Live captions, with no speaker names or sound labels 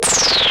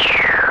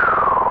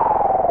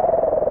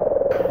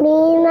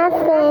my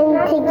friend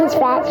take his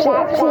rap shit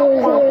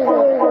seriously.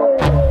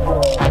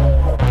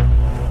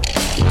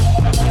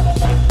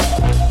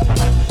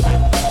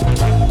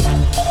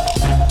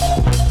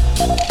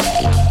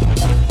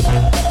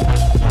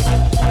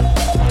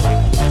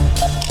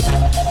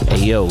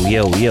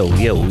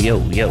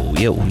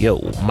 Yo.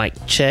 Mic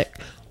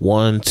check.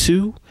 1,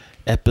 2.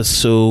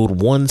 Episode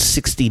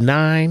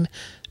 169.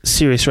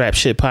 Serious Rap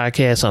Shit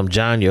Podcast. I'm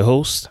John, your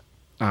host.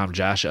 I'm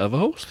Josh, the other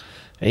host.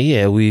 And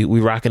yeah, we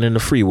rocking in the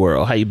free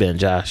world. How you been,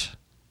 Josh?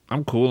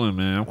 I'm coolin',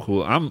 man. I'm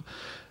cool.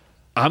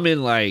 I'm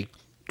in like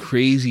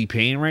crazy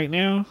pain right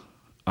now.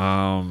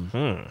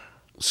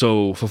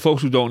 So for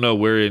folks who don't know,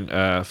 we're in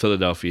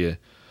Philadelphia.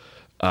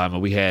 And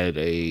we had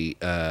an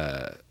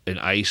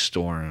ice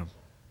storm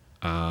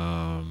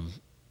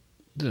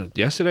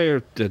yesterday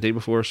or the day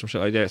before or some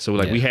shit like that. So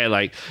like we had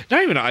like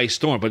not even an ice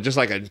storm, but just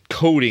like a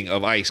coating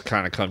of ice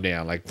kind of come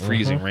down, like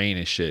freezing rain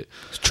and shit.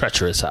 It's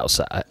treacherous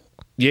outside.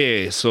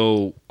 Yeah,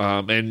 so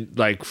and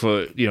like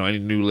for any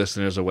new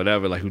listeners or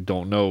whatever like who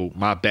don't know,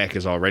 my back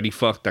is already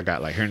fucked. I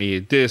got like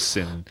herniated discs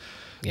and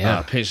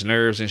pinched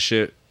nerves and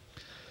shit.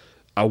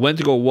 I went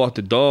to go walk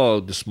the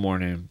dog this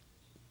morning,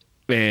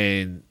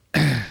 and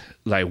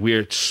like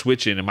we're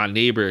switching, and my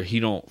neighbor, he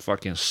don't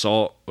fucking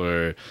salt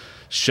or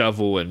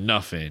shovel and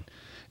nothing.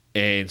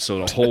 And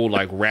so the whole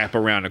like wrap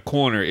around the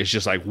corner is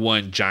just like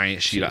one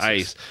giant sheet of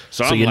ice.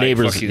 So I'm your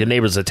like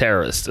neighbor's a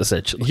terrorist,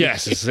 essentially.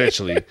 Yes,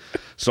 essentially.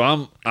 So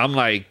I'm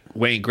like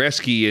Wayne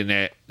Gretzky in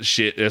that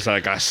shit. It's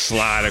like I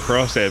slide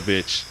across that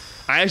bitch.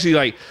 I actually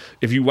like,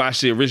 if you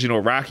watch the original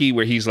Rocky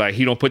where he's like,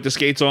 he don't put the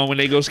skates on when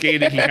they go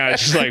skating. He kind of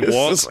just like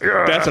walks.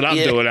 That's what I'm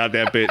doing out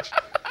that bitch.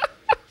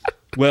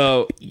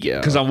 Well,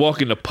 because I'm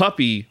walking the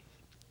puppy,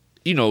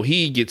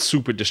 he gets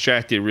super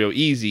distracted real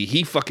easy.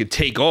 He fucking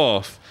take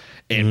off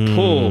and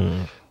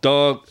pull.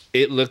 Dog,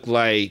 it looked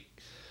like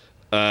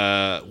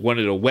one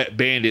of the wet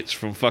bandits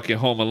from fucking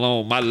Home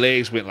Alone. My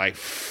legs went like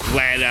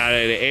flat out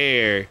of the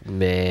air,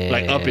 man,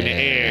 like up in the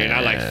air, and I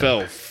like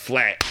fell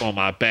flat on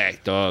my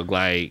back, dog.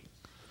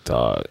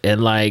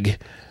 And like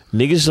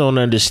niggas don't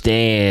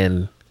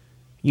understand.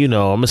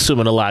 I'm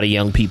assuming a lot of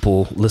young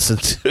people listen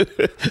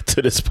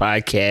to this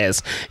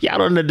podcast. Y'all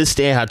don't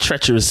understand how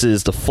treacherous it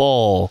is to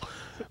fall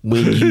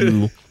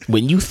when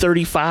you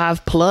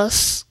 35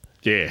 plus.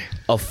 Yeah,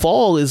 a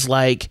fall is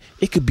like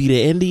it could be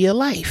the end of your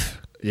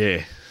life.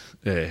 Yeah.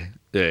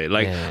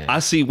 Like I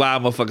see why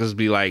motherfuckers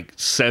be like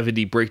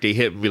 70, break their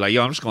hip and be like,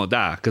 yo, I'm just gonna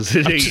die because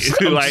it ain't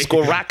I'm just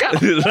gonna rock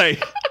out.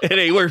 Like it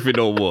ain't worth it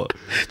no more.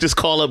 Just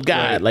call up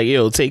God, like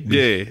yo, take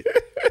me. Yeah,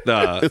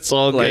 nah, it's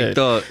all good. Like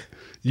dog,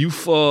 you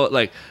fall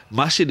like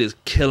my shit is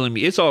killing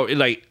me. It's all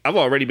like I've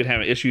already been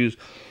having issues.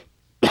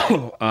 I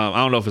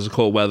don't know if it's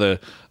cold weather.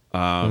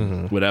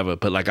 Whatever,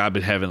 but like I've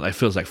been having like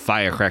feels like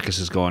firecrackers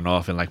is going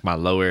off in like my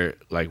lower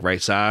like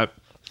right side,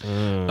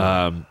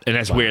 and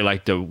that's where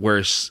like the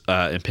worst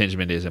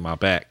impingement is in my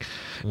back,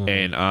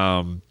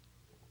 and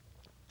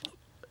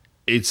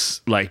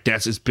it's like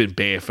it's been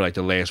bad for like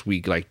the last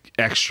week, like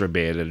extra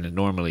bad than it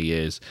normally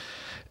is,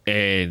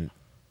 and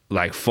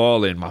like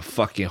falling, my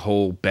fucking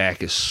whole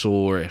back is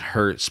sore and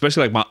hurts,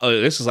 especially like my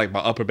this is like my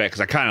upper back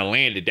because I kind of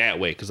landed that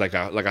way because like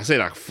I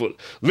said,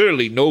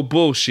 literally no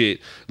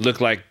bullshit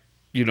looked like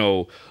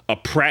a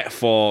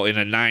pratfall in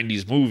a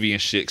 90s movie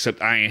and shit, except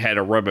I ain't had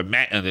a rubber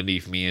mat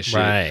underneath me and shit.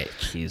 Right.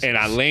 Jesus. And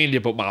I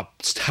landed, but my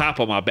top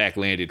of my back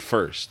landed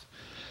first.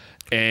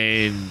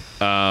 And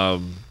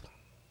I'm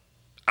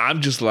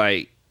just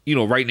like,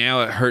 right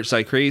now it hurts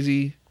like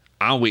crazy.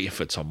 I'm waiting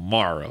for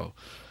tomorrow.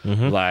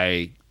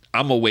 Like,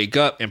 I'm going to wake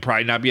up and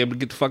probably not be able to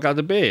get the fuck out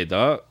of bed,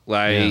 dog.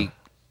 Like,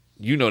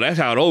 that's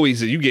how it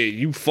always is.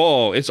 You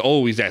fall, it's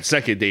always that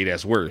second day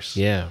that's worse.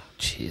 Yeah.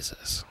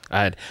 Jesus.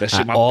 My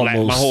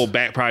whole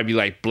back probably be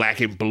like black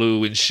and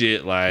blue and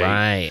shit. Like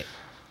right.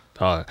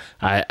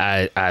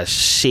 I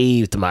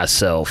shaved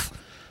myself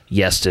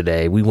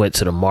yesterday. We went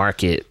to the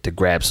market to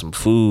grab some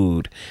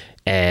food,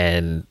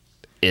 and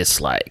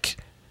it's like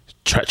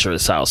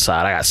treacherous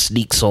outside. I got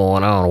sneaks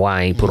on. I don't know why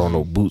I ain't put on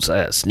no boots.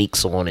 I got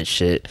sneaks on and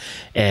shit.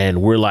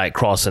 And we're like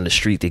crossing the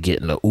street to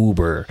get in the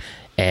Uber,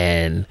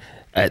 and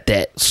at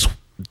that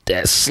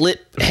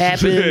slip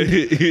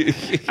happened.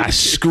 I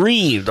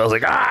screamed. I was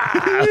like,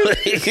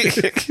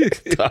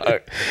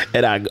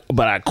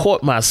 but I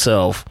caught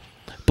myself,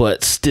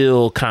 but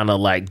still kind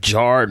of like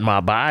jarred my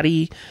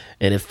body,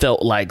 and it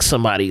felt like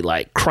somebody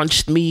like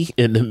crunched me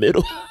in the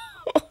middle.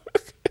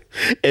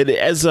 And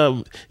as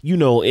in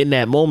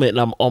that moment, and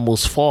I'm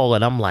almost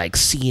falling, I'm like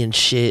seeing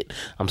shit.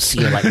 I'm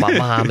seeing like my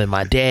mom and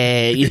my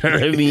dad, you know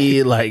what I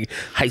mean? Like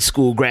high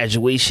school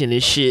graduation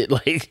and shit.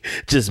 Like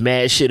just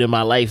mad shit in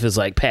my life is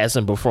like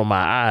passing before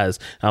my eyes.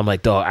 I'm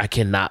like, dog, I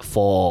cannot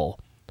fall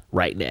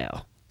right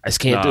now. I just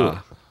can't do it.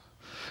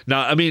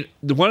 Now, I mean,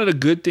 one of the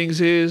good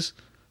things is,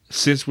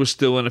 since we're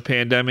still in a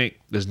pandemic,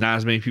 there's not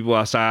as many people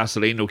outside,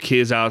 so there ain't no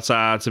kids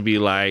outside to be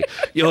like,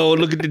 yo,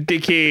 look at the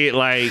dickhead,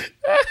 like,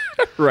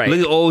 right. Look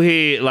at old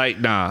head,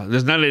 like, nah,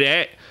 there's none of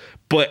that.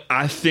 But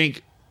I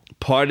think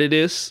part of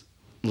this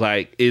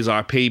like is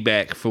our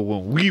payback for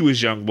when we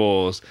was young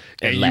boys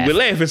and you laugh. would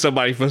laugh at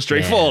somebody for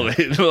straight Yeah. falling.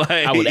 Like,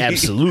 I would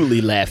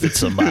absolutely laugh at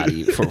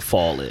somebody for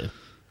falling.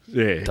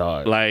 yeah,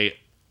 Dog. like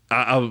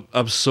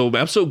I'm so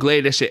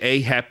glad that shit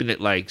happened at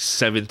like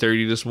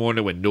 7:30 this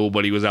morning when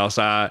nobody was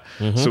outside,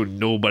 so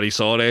nobody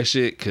saw that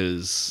shit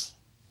because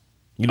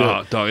You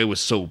know, dog, it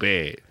was so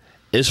bad.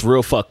 it's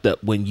real fucked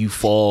up when you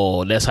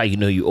fall. That's how you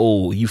know you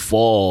old. You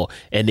fall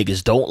and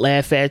niggas don't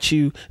laugh at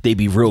you. They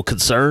be real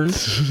concerned.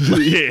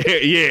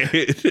 yeah.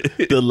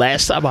 The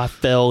last time I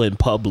fell in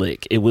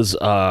public, it was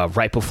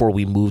right before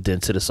we moved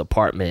into this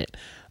apartment.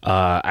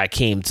 I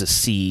came to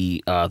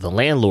see the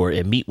landlord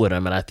and meet with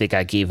him, and I think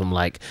I gave him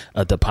like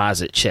a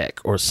deposit check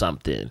or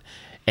something.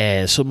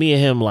 And so me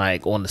and him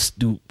like on the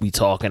stoop, we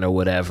talking or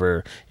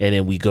whatever, and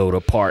then we go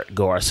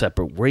our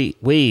separate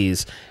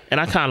ways. And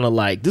I kind of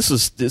like this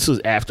was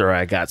after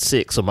I got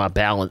sick, so my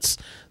balance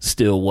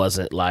still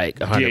wasn't like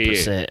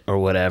 100% or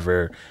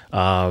whatever.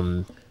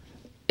 And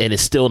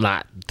it's still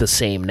not the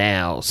same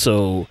now.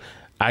 So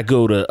I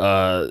go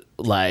to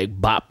like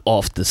bop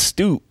off the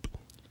stoop,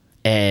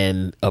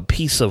 and a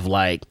piece of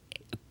like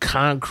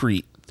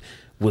concrete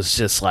was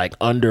just like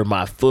under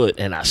my foot,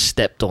 and I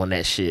stepped on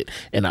that shit,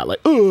 and I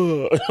like,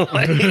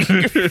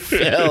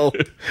 fell.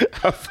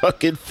 I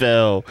fucking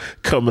fell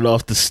coming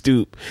off the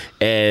stoop,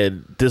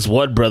 and this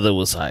one brother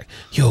was like,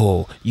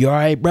 "Yo, you all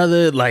right,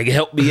 brother? Like,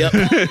 help me up."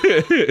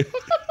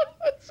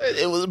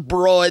 It was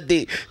broad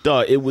day,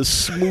 dog. It was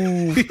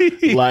smooth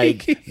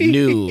like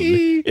noon.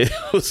 It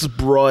was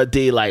broad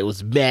daylight. It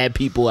was mad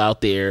people out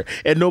there,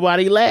 and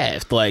nobody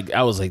laughed. Like,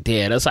 I was like,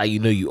 damn, that's how you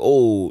know you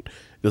old.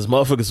 Because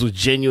motherfuckers was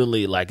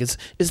genuinely like, is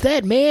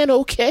that man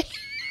okay?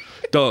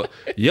 Dog,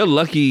 you're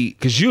lucky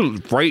because you're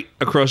right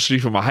across the street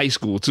from a high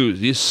school too.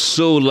 You're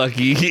so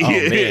lucky. Oh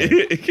man.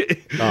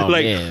 Oh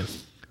like, man.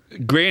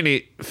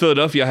 Granted,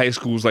 Philadelphia high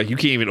schools, like, you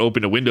can't even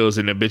open the windows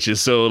in the bitches.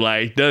 So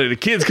like none of the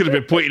kids could have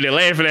been pointing and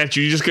laughing at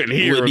you. You just couldn't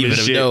hear them Wouldn't and even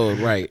have shit.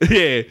 known, right?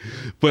 Yeah,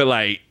 but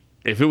like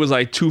if it was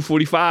like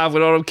 2:45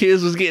 when all them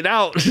kids was getting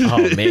out,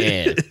 Oh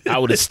man, I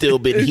would have still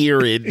been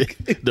hearing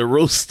the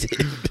roasted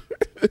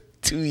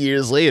 2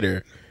 years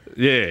later.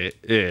 yeah,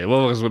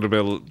 motherfuckers would have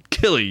been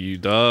killing you,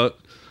 dog.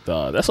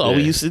 That's all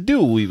we Yeah. used to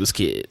do when we was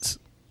kids.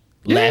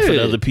 Laugh at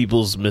Yeah. other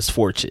people's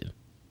misfortune.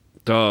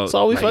 Dog, That's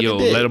all we like, fucking yo,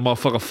 did. let a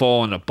motherfucker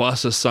fall on the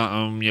bus or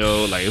something,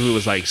 yo. Like if it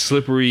was like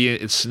slippery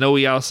and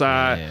snowy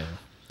outside. Man.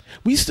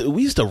 We used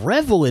to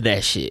revel in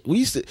that shit. We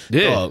used to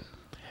Yeah.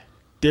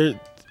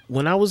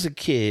 when I was a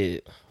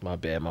kid, my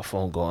bad, my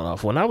phone going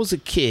off. When I was a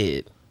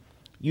kid,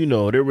 you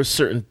know, there were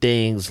certain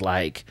things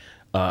like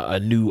a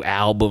new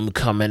album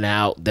coming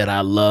out that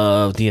I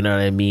loved, you know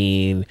what I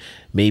mean?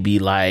 Maybe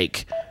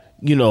like,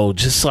 you know,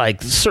 just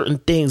like certain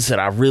things that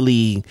I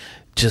really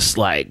just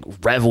like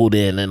reveled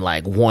in and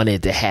like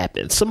wanted to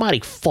happen. Somebody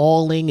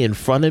falling in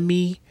front of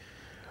me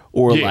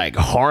or Yeah. like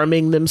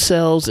harming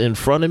themselves in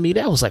front of me.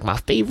 That was like my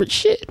favorite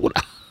shit when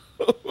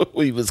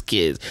we was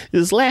kids.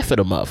 Just laugh at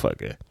a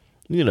motherfucker.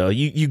 You know,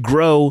 you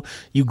grow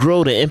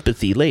to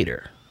empathy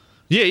later.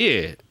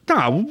 Yeah.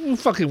 Nah, we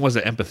fucking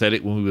wasn't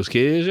empathetic when we was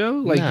kids, yo.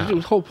 Like Nah.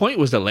 the whole point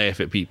was to laugh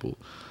at people.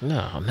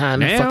 No, not in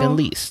the Now- fucking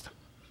least.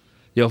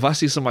 Yo, if I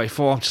see somebody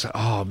fall, I'm just like,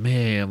 oh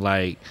man,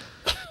 like,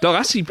 dog.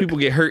 I see people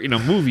get hurt in a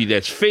movie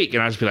that's fake,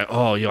 and I just be like,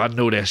 oh, yo, I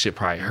know that shit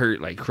probably hurt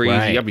like crazy.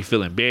 Right. I be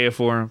feeling bad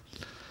for them.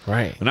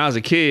 Right. When I was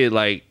a kid,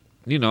 like,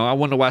 you know, I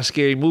wanted to watch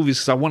scary movies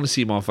because I want to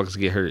see motherfuckers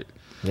get hurt.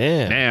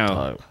 Yeah.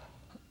 Now-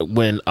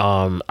 when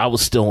I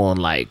was still on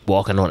like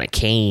walking on a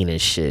cane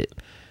and shit,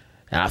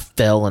 and I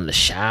fell in the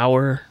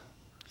shower.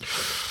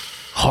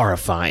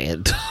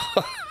 Horrifying.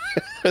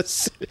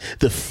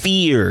 The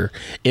fear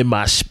in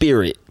my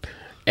spirit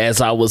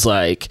as I was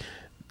like,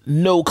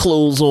 no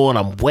clothes on,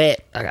 I'm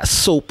wet, I got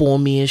soap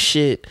on me and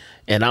shit,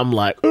 and I'm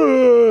like,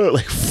 "Ugh,"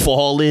 like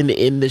falling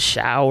in the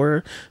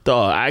shower.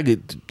 Dog, I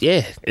could,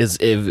 yeah. As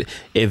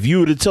if you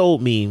would have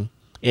told me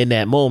in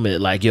that moment,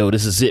 like, yo,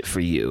 this is it for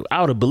you, I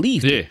would have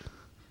believed it.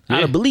 Yeah.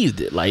 I'd have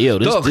believed it. Like, yo,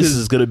 Dog, this 'cause-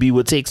 is gonna be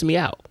what takes me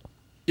out.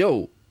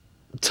 Yo,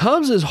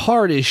 tubs is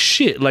hard as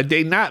shit. Like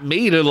they not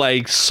made of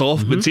like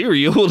soft Mm-hmm.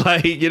 material.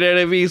 Like, you know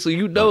what I mean? So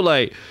you know,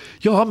 like,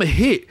 yo, I'm a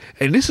hit,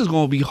 and this is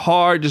gonna be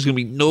hard. There's gonna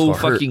be no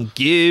It's gonna hurt. fucking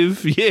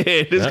give.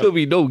 Yeah, there's gonna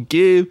be no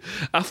give.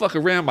 I fuck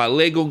around, my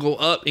leg gonna go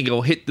up and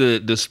gonna hit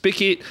the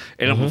spigot,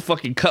 and I'm Mm-hmm. gonna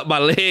fucking cut my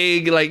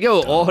leg. Like, yo,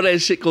 all that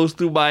shit goes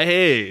through my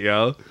head,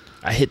 yo.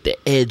 I hit the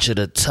edge of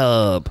the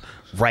tub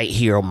right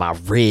here on my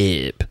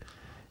rib,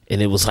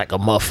 and it was like a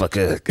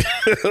motherfucker.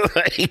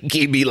 He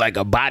gave me like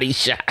a body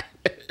shot.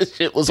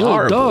 Shit was Yo,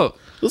 horrible. dog.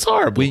 It was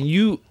horrible. When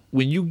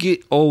you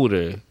get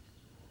older,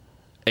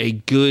 a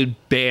good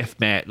bath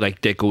mat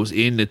like that goes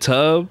in the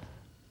tub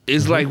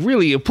is like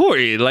really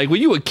important. Like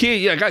when you a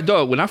kid, yeah,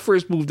 dog. When I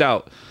first moved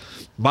out,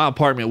 my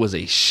apartment was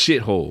a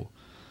shithole.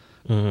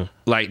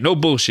 Like no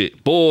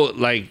bullshit. Boy,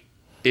 like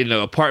in the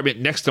apartment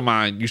next to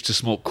mine used to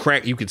smoke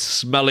crack. You could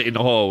smell it in the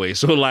hallway.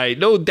 So like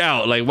no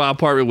doubt, like my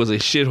apartment was a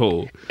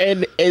shithole.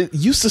 and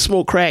used to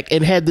smoke crack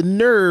and had the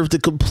nerve to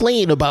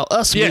complain about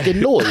us Yeah.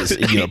 making noise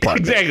in your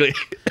apartment. Exactly.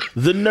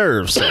 The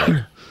nerve,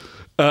 sir.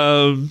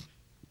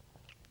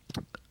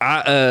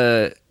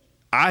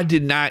 I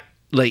did not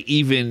like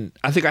even.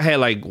 I think I had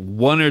like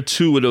one or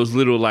two of those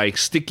little like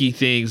sticky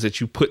things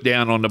that you put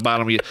down on the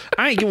bottom of your.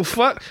 I ain't give a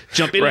fuck.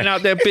 Jump in and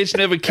out that bitch.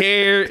 Never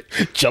cared.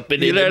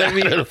 Jumping You in know and what I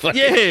mean? out of the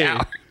fucking Yeah.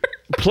 shower.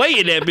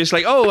 Playing that bitch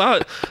like, oh,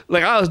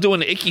 I was doing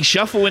the icky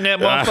shuffle in that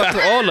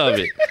motherfucker, all of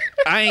it.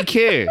 I ain't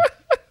care.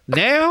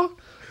 Now,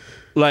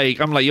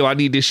 like, I'm like, yo, I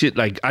need this shit.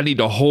 Like, I need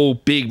a whole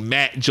big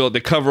mat joint to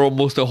cover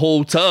almost the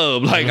whole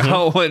tub. Like, I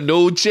don't want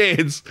no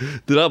chance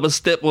that I'm gonna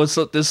step on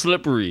something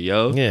slippery,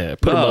 yo. Yeah,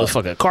 put a Nah.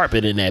 motherfucking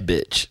carpet in that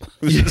bitch.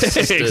 Yeah,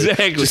 Just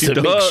exactly, Just to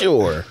make dog.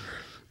 sure.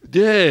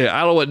 Yeah,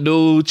 I don't want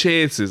no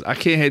chances. I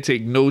can't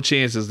take no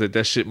chances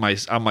that shit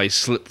I might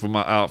slip from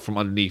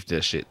underneath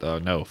that shit,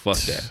 dog. No, fuck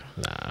that.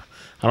 Nah,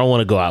 I don't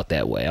want to go out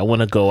that way. I want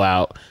to go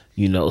out,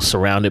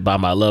 surrounded by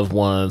my loved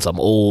ones.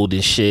 I'm old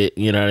and shit.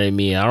 You know what I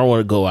mean? I don't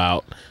want to go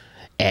out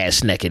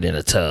ass naked in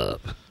a tub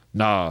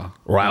Nah.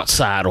 or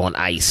outside on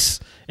ice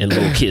and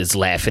little kids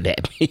laughing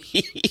at me.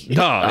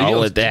 Nah, I don't yo,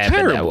 want it's that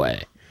happen that terrible.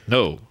 way.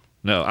 No.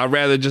 I'd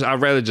rather just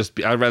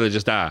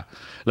die.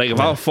 Like if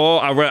I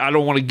fall, I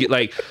don't want to get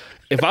like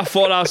if I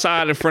fall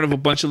outside in front of a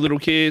bunch of little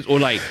kids or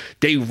like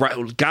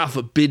God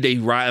forbid they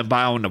riding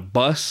by on the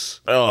bus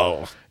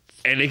Oh,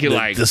 and they can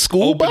like the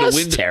school open bus?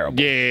 the window.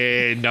 Terrible.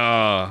 Yeah,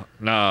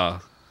 nah.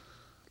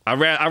 I'd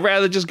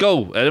rather just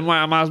go. I'd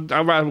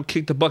rather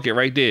kick the bucket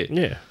right there.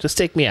 yeah. Just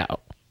take me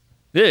out.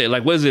 Yeah,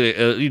 like what is it?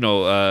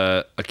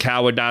 A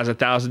coward dies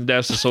 1,000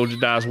 deaths, a soldier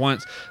dies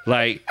once.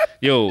 Like,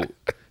 yo,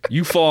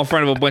 you fall in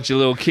front of a bunch of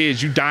little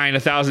kids, you dying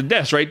 1,000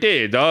 deaths right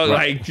there, dog.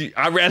 Right. Like,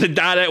 I'd rather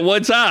die that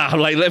one time.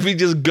 Like, let me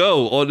just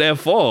go on that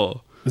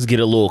fall. Let's get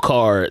a little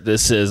card that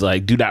says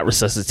like, "Do not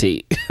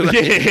resuscitate." Do not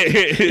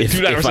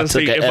if I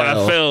resuscitate took a if I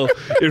L. fell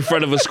in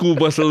front of a school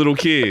bus of little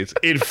kids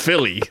in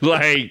Philly.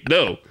 Like,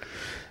 no.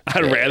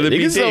 I'd rather be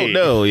Niggas dead. don't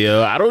know,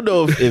 yo. I don't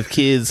know if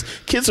kids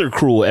are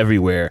cruel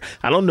everywhere.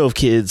 I don't know if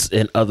kids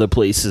in other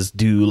places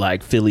do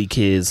like Philly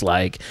kids,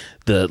 like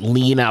the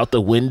lean out the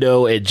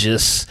window and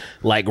just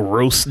like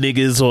roast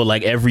niggas on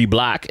like every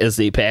block as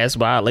they pass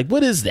by. Like,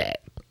 what is that?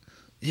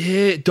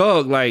 Yeah,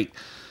 dog. Like,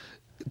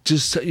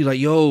 just like,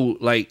 yo,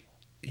 like,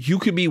 you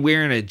could be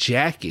wearing a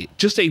jacket,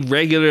 just a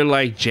regular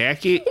like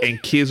jacket,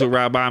 and kids will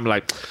ride by and be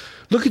like,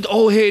 "Look at the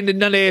old head in the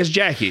nut ass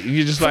jacket." And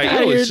you're just like,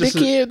 Outta "Yo, here, it's just the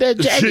kid, that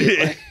jacket."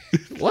 Like,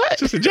 what?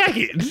 just a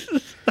jacket."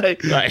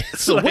 Like,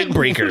 It's a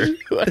windbreaker.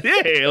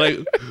 Yeah,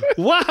 like,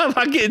 why am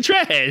I getting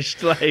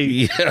trashed?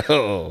 Like,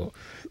 Yo.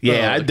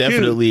 Yeah, I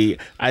definitely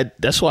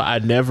that's why I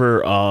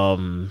never I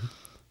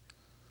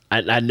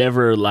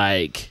never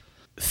like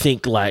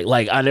think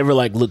like I never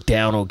like look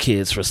down on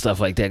kids for stuff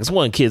like that, because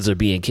one, kids are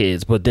being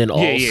kids, but then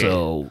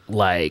also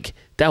like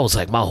that was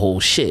like my whole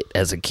shit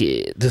as a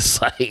kid,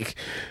 just like,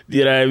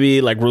 you know what I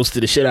mean, like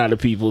roasted the shit out of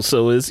people.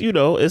 So it's,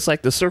 it's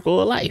like the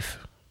circle of life.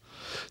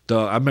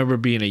 dog, I remember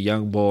being a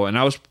young boy, and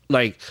I was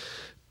like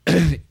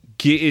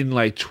getting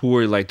like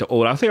toward like the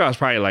old. I think I was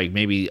probably like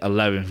maybe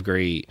 11th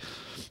grade,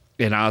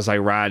 and I was like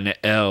riding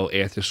the L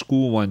after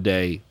school one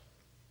day,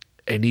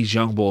 and these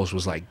young boys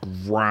was like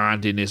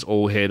grinding this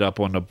old head up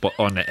on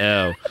the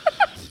L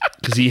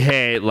because he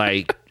had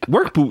like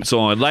work boots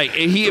on, like,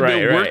 and he had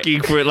been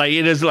working for like,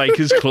 it is like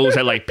his clothes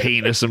had like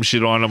paint or some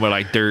shit on them or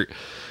like dirt.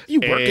 You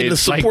working to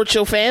support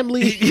your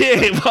family?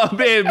 Yeah, my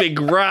man been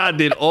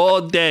grinding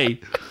all day.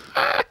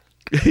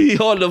 He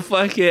on the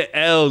fucking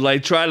L,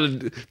 like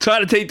trying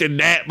to take the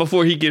nap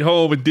before he get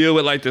home and deal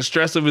with like the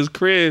stress of his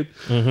crib.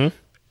 Mm-hmm.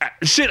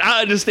 Shit,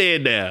 I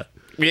understand now.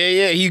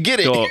 Yeah, you get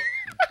it. Dog.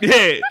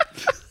 Yeah.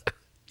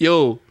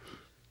 Yo.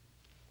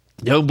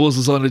 Young Bulls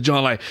was on the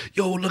joint like,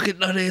 yo, look at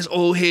none of his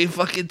old head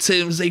fucking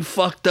Timbs. They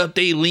fucked up.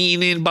 They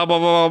leaning, blah, blah,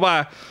 blah,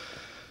 blah, blah.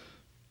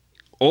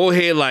 Old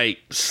head like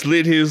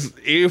slid his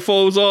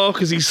earphones off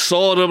because he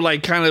saw them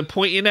like kind of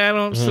pointing at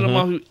him.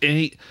 And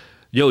he,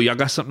 yo, y'all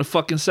got something to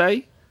fucking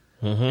say?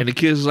 And the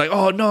kids was like,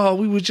 oh no,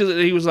 we was just,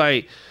 he was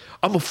like,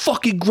 I'm a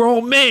fucking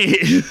grown man.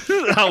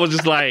 I was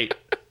just like,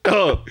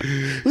 oh,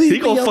 he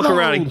gonna fuck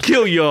around and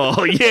kill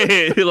y'all.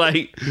 Yeah,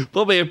 like,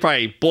 my man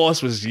probably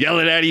boss was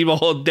yelling at him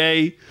all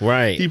day.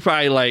 Right. He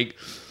probably like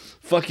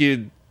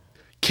fucking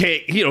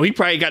can't, he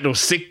probably got no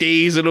sick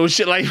days and no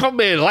shit. Like, my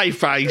man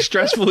life probably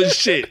stressful as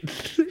shit.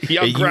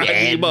 Y'all You grinding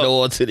him adding up.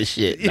 on to the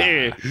shit. Nah.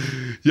 Yeah,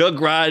 y'all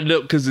grinding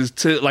up because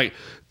it's like,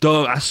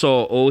 dog, I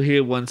saw old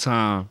head one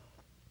time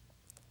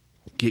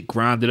get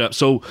grinded up.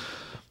 So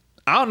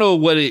I don't know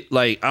what it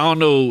like. I don't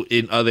know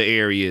in other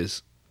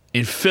areas.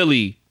 In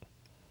Philly,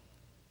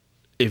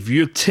 if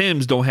your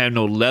Timbs don't have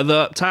no leather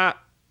up top,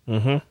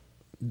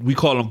 we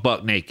call them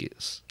buck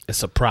nakeds.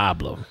 It's a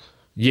problem.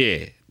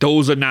 Yeah,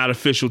 those are not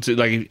official.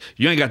 Like, if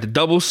you ain't got the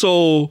double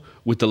sole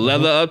with the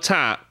leather up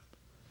top,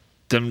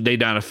 them they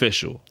not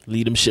official.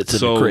 Lead them shit to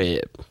So- the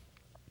crib.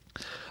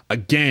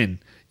 Again,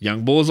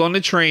 young bulls on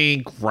the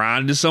train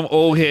grinding some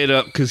old head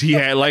up because he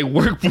had like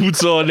work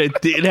boots on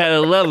that didn't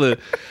have a leather.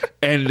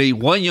 And the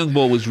one young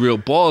boy was real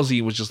ballsy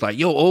and was just like,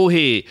 yo, old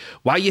head,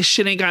 why your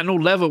shit ain't got no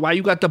leather? Why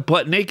you got the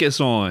butt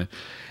nakeds on?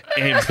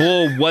 And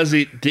Bull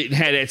didn't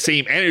have that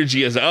same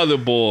energy as the other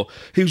Bull.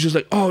 He was just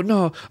like, oh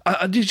no,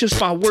 these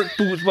just my work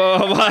boots, blah,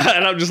 blah, blah.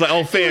 And I'm just like,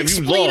 oh fam,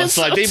 you lost.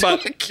 Like they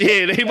about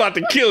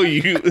to kill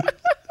you.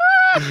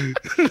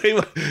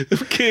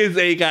 Kids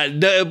ain't got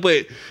nothing,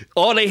 but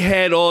all they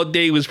had all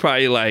day was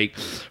probably like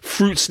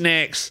fruit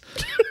snacks,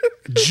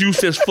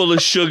 juice that's full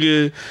of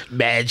sugar,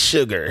 Mad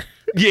sugar.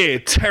 yeah,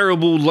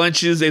 terrible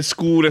lunches at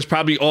school that's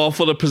probably all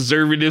full of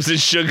preservatives and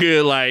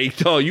sugar.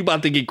 Like, oh, you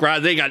about to get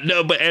grinded. They ain't got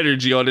nothing but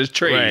energy on this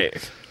train.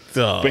 Right.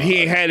 But he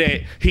ain't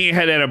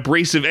had that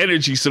abrasive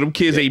energy, so them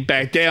kids ain't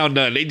back down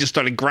none. They just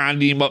started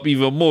grinding him up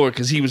even more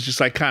because he was just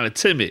like kind of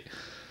timid.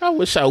 I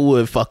wish I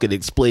would fucking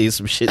explain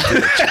some shit to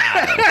a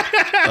child.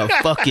 A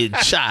fucking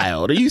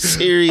child. Are you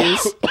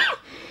serious?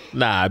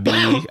 Nah, B.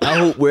 I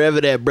hope wherever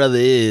that brother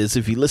is,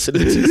 if you listen to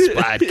this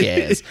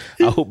podcast,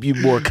 I hope you're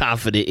more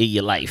confident in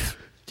your life.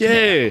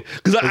 Yeah,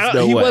 because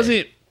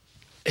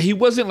he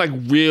wasn't like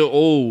real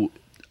old.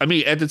 I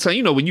mean, at the time,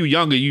 you know, when you're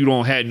younger, you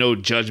don't have no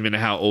judgment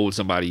of how old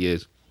somebody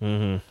is.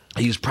 Mm-hmm.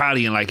 He was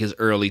probably in like his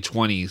early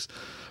 20s,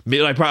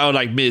 probably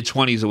like mid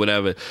 20s or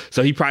whatever.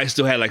 So he probably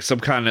still had like some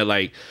kind of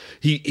like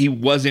he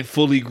wasn't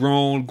fully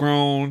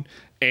grown.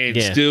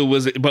 And still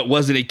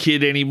wasn't a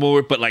kid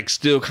anymore, but like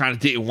still kind of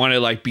didn't want to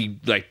like be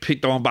like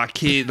picked on by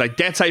kids, like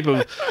that type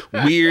of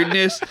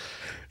weirdness.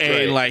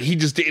 And like he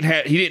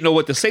didn't know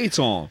what to say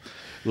to him.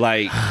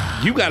 Like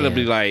you gotta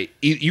be like,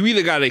 you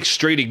either gotta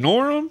straight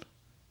ignore him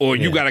or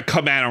you gotta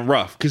come at him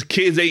rough. Cause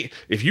kids ain't,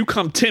 if you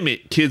come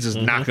timid, kids is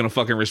not gonna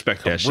fucking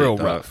respect that shit. Real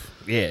rough.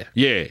 Yeah.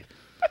 Yeah.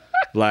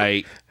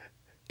 Like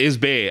it's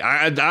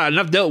bad.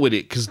 I've dealt with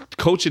it because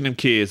coaching them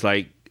kids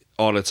like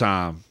all the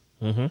time.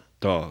 Mm-hmm.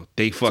 Dog,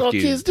 they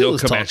fucking they'll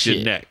come at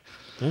your neck.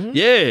 Mm-hmm.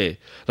 Yeah,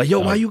 like yo,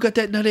 why you got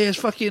that nut ass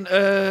fucking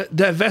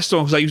that vest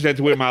on? Because I used to have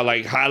to wear my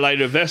like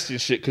highlighter vest and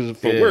shit because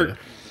for work.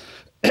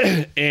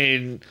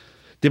 And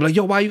they be like,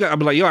 yo, why you got? I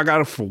be like, yo, I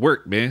got it for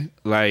work, man.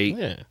 Like,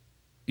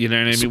 you know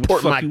what I mean?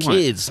 Support my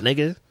kids,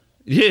 nigga.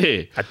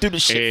 Yeah, I do the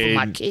shit for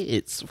my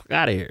kids. Fuck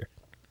out of here.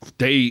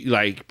 They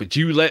like, but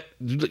you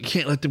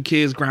can't let them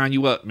kids grind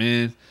you up,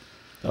 man.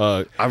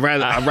 I'd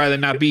rather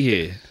not be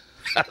here.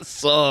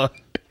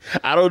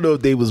 I don't know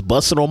if they was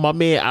busting on my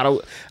man.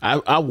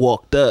 I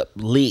walked up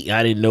late.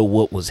 I didn't know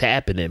what was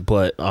happening,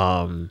 but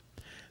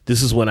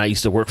this is when I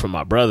used to work for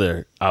my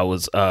brother. I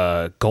was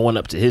going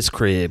up to his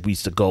crib. We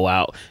used to go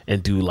out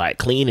and do like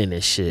cleaning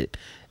and shit.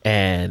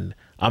 And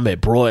I'm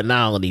at Broad and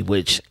Olney,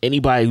 which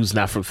anybody who's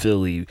not from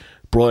Philly,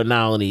 Broad and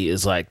Olney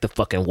is like the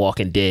fucking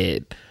Walking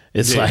Dead.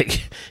 It's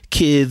like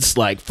kids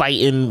like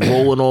fighting,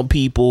 rolling on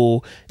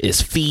people.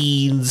 It's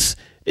fiends.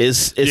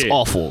 It's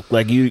awful.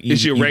 Like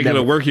it's your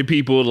regular working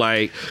people,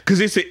 like, because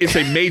it's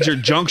a major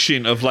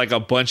junction of like a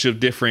bunch of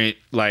different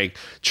like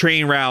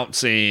train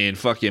routes and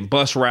fucking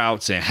bus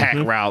routes and hack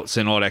routes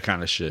and all that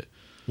kind of shit.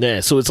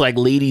 Yeah, so it's like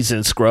ladies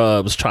in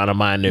scrubs trying to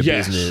mind their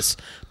business,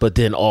 but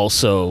then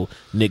also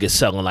niggas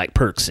selling like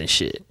perks and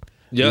shit.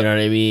 Yep. You know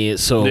what I mean?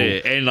 So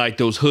and like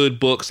those hood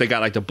books, they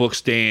got like the book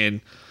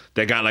stand.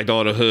 They got like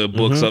all the hood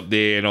books up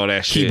there and all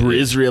that shit. Hebrew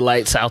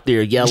Israelites out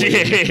there yelling.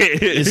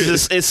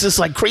 It's just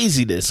like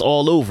craziness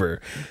all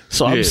over.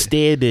 So I'm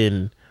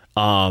standing,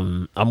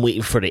 I'm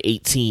waiting for the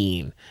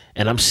 18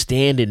 and I'm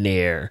standing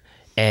there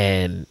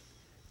and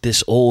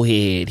this old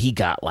head, he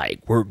got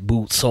like work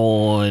boots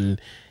on.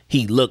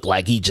 He looked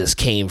like he just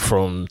came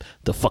from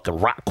the fucking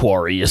rock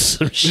quarry or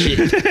some shit.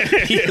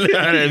 You know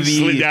what I mean?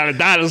 Slid down a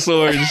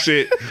dinosaur and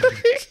shit.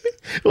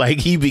 Like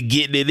he been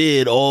getting it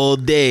in all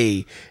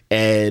day.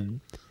 And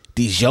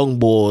these young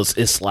boys,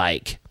 it's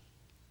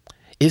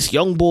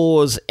young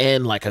boys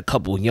and like a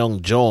couple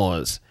young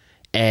Johns,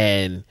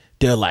 and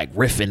they're like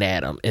riffing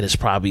at him, and it's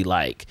probably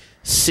like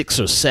 6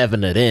 or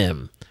 7 of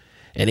them,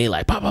 and they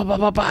like bah, bah, bah,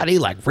 bah, bah. They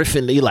like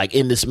riffing, they like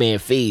in this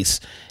man's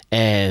face,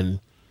 and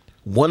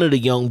one of the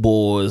young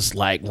boys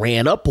like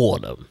ran up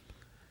on him,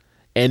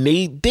 and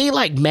they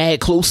like mad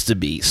close to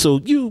me. So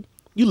you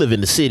live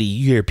in the city,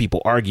 you hear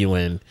people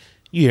arguing,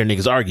 you hear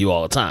niggas argue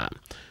all the time.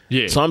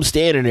 Yeah. So I'm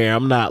standing there.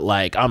 I'm not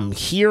like, I'm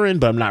hearing,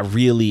 but I'm not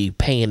really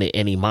paying it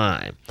any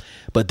mind.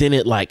 But then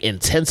it like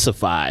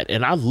intensified.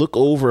 And I look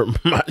over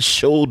my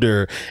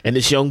shoulder and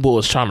this young boy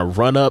is trying to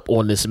run up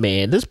on this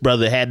man. This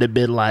brother had to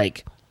been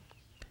like,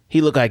 he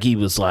looked like he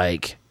was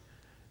like,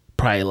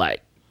 probably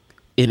like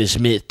in his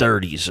mid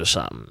 30s or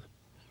something.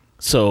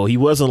 So he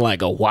wasn't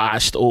like a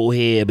washed old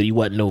head, but he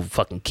wasn't no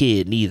fucking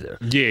kid neither.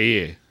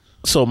 Yeah.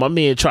 So my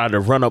man tried to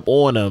run up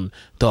on him,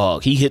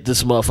 dog. He hit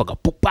this motherfucker,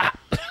 boop, bop.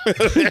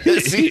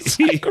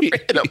 Like,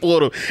 ran up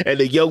on him. And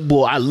the young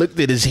boy, I looked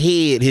at his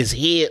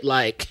head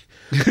like,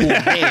 oh,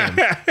 damn.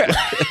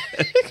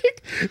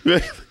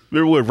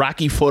 Remember when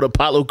Rocky fought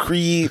Apollo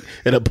Creed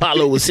and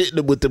Apollo was hitting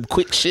him with them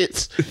quick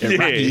shits and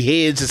Rocky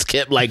head just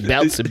kept like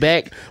bouncing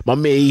back? My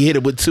man, he hit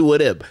him with 2 of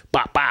them.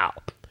 Bop, bow.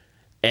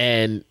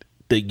 And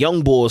the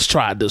young boys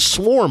tried to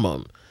swarm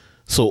him.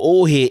 So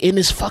old head in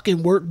his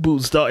fucking work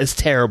boots, dog. It's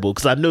terrible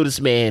because I know this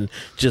man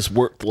just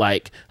worked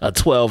like a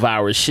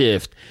 12-hour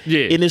shift.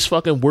 Yeah. In his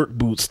fucking work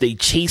boots, they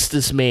chased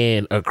this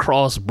man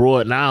across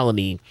Broad and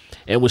Alany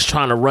and was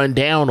trying to run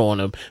down on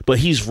him, but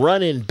he's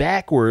running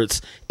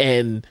backwards,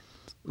 and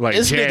Like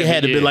this nigga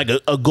had to be like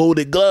a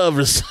golden glove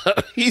or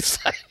something.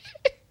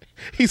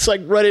 He's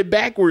like running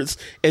backwards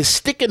and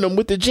sticking them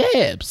with the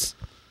jabs,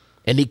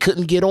 and he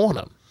couldn't get on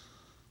him.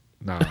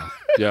 Nah,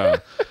 yeah,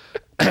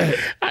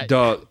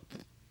 dog.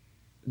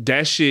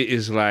 That shit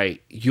is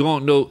like, you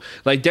don't know,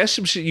 like that's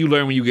some shit you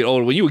learn when you get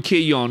older. When you a kid,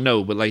 you don't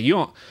know, but like you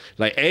don't,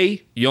 like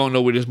you don't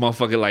know where this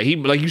motherfucker, like he,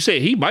 like you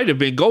said, he might have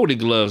been golden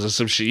gloves or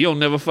some shit. You don't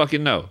never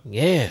fucking know.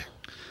 Yeah,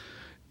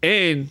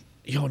 and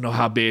you don't know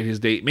how bad his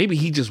day. Maybe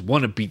he just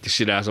want to beat the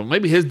shit out of him.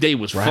 Maybe his day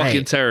was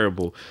fucking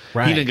terrible.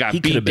 Right, He done got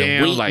could beat have been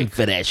down waiting like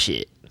for that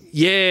shit.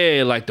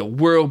 Yeah, like the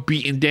world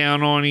beating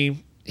down on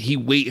him. He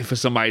waiting for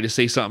somebody to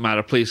say something out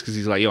of place because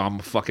he's like, yo, I'm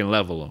gonna fucking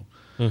level him.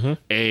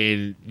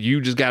 And you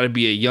just got to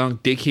be a young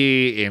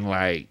dickhead and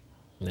like,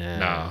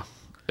 nah,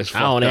 it's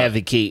fucked I don't up.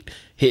 advocate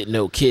hitting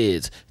no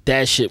kids.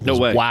 That shit was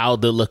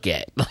wild to look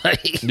at.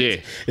 Like,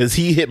 Yeah. as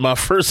he hit my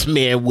first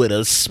man with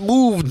a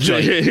smooth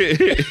joint.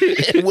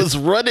 It was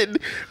running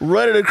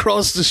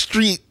across the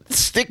street,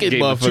 sticking Gave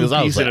him motherfuckers.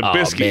 I was 2 like, and a oh,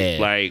 biscuit, man.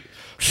 like,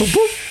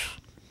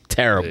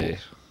 Terrible. Yeah.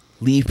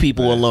 Leave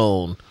people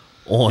alone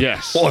on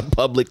Yes. on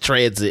public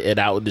transit and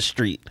out in the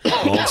street.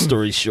 Long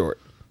story short.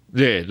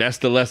 yeah, that's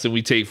the lesson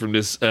we take from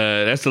this.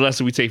 That's the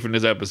lesson we take from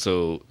this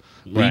episode.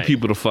 Leave Right.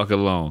 people the fuck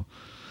alone.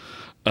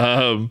 We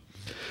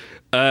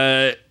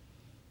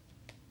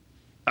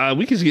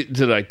can get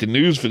into like the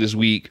news for this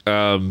week.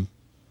 So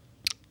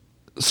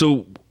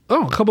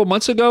a couple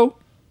months ago,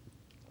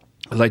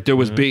 like there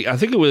was big. I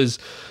think it was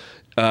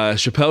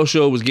Chappelle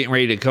Show was getting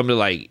ready to come to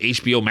like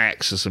HBO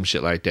Max or some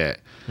shit like that.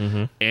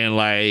 And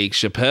like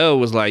Chappelle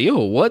was like, yo,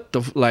 what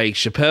the like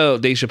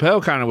Dave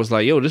Chappelle kind of was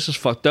like, yo, this is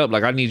fucked up.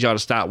 Like I need y'all to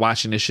stop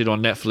watching this shit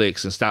on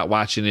Netflix and stop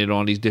watching it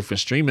on these different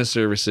streaming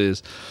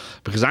services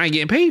because I ain't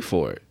getting paid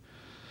for it.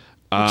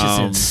 Which is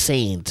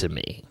insane to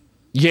me.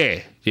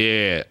 Yeah.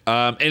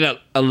 And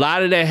a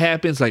lot of that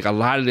happens. Like a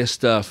lot of this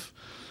stuff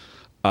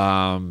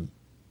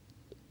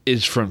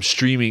is from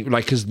streaming.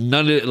 Like, because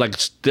none of like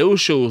those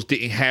shows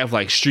didn't have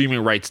like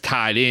streaming rights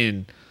tied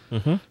in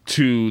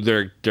to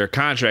their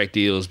contract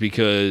deals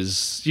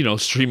because, you know,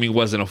 streaming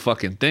wasn't a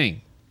fucking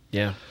thing.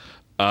 Yeah.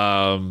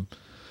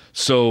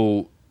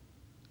 So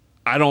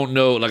I don't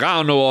know. Like, I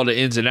don't know all the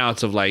ins and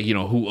outs of like, you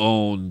know, who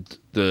owned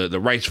the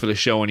rights for the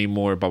show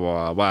anymore, blah,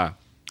 blah, blah, blah.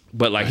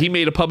 But like he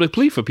made a public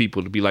plea for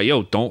people to be like,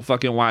 yo, don't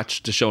fucking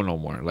watch the show no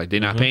more. Like they're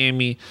not paying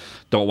me.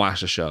 Don't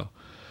watch the show.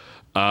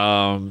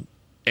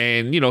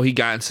 And, you know, he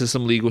got into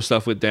some legal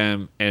stuff with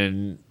them.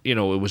 And, you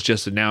know, it was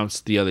just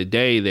announced the other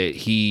day that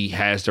he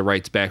has the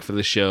rights back for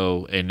the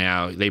show. And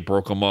now they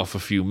broke him off a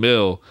few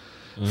mil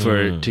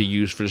to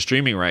use for the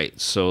streaming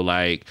rights. So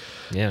like,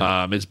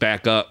 it's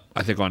back up,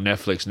 I think, on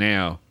Netflix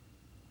now.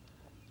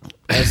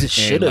 As it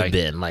should have like,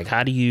 been. Like,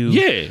 how do you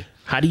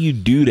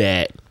do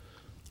that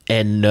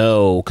and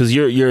know? Because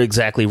you're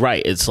exactly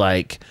right. It's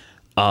like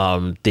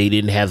they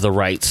didn't have the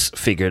rights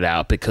figured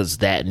out because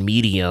that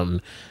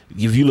medium,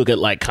 if you look at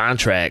like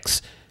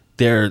contracts,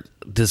 they're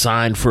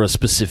designed for a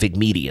specific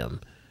medium.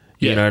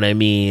 You know what I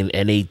mean?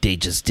 And they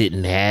just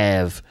didn't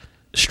have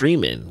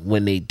streaming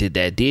when they did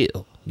that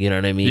deal. You know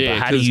what I mean? Yeah,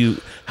 but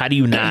how do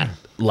you not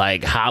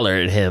like holler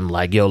at him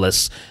like, yo,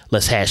 let's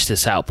hash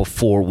this out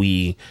before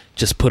we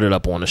just put it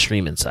up on a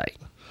streaming site?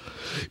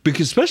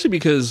 Especially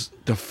because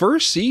the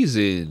first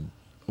season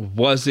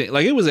wasn't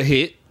like, it was a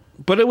hit,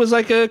 but it was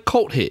like a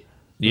cult hit.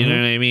 You know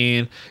what I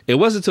mean? It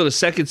wasn't until the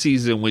second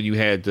season when you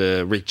had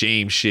the Rick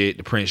James shit,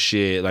 the Prince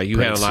shit. Like you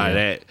had a lot of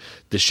that,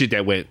 the shit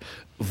that went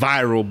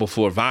viral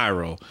before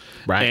viral.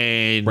 Right.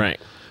 And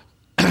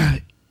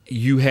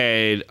you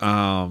had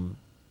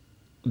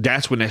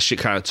that's when that shit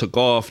kind of took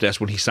off. That's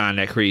when he signed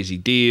that crazy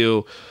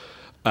deal.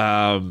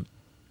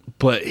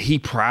 But he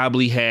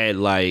probably had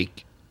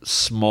like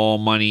small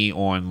money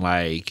on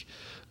like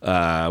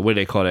what do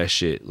they call that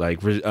shit? Like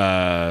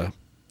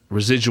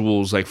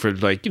residuals, like for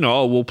like, you know,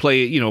 oh, we'll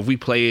play it, you know, if we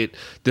play it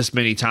this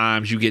many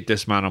times, you get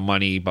this amount of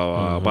money, blah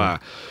blah blah.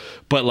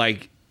 But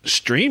like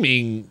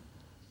streaming,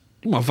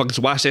 you motherfuckers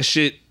watch that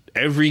shit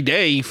every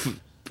day for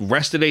the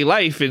rest of their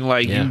life, and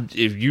like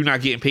if you're not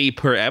getting paid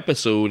per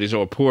episode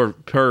or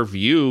per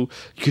view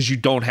because you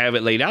don't have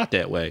it laid out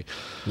that way.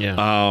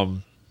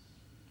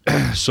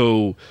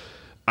 So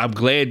I'm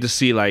glad to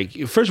see,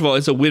 like, first of all,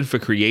 it's a win for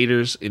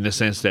creators in the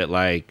sense that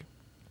like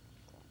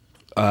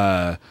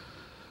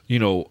you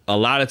know, a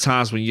lot of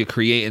times when you're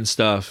creating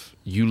stuff,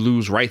 you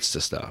lose rights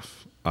to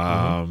stuff.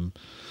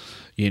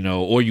 You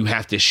know, or you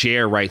have to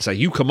share rights. Like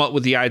you come up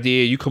with the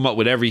idea, you come up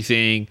with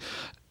everything,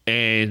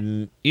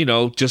 and you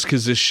know, just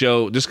because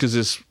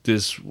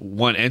this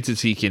one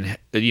entity can,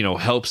 you know,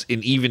 helps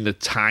in even the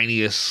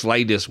tiniest,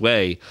 slightest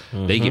way,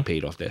 they get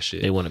paid off that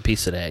shit. They want a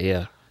piece of that,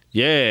 yeah.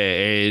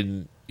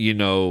 And you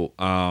know,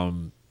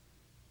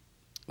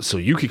 so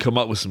you could come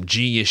up with some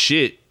genius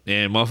shit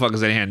and motherfuckers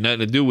that had nothing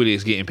to do with it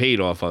is getting paid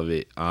off of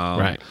it.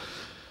 Right.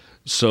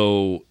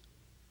 So,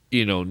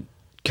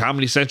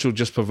 Comedy Central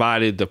just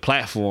provided the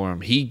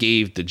platform. He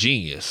gave the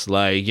genius,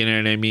 like, you know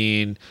what I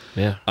mean?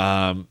 Yeah.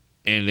 And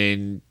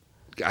then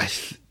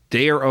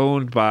they are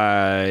owned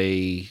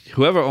by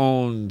whoever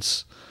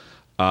owns,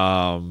 like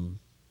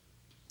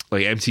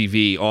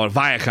MTV or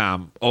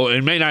Viacom. Oh,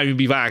 it may not even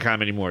be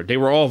Viacom anymore. They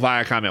were all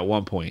Viacom at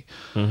one point.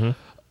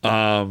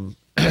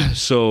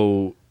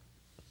 So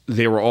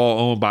they were all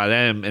owned by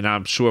them, and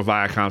I'm sure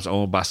Viacom's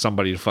owned by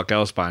somebody the fuck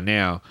else by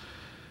now.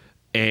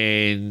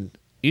 And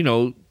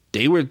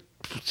they were.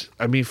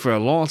 I mean, for a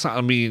long time.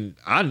 I mean,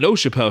 I know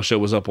Chappelle's Show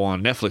was up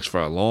on Netflix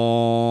for a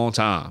long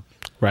time.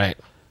 Right.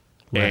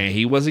 And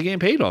he wasn't getting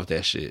paid off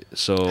that shit.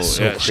 So,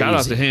 shout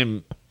out to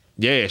him.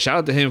 Yeah, shout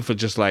out to him for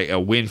just like a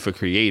win for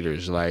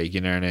creators. Like,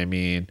 you know what I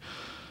mean?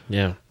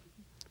 Yeah.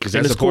 Because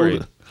that's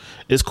important.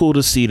 It's cool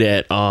to see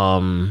that,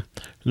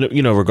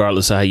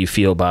 regardless of how you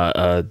feel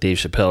about Dave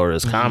Chappelle or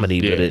his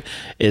comedy, but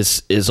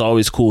it's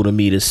always cool to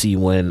me to see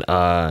when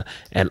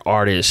an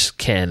artist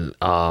can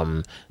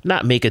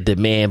not make a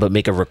demand, but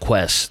make a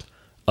request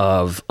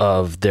of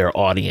their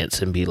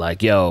audience and be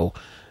like, yo,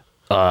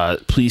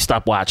 please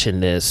stop watching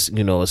this.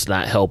 It's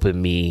not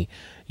helping me.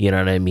 You know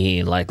what I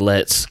mean? Like,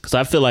 because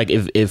I feel like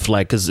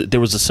because there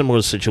was a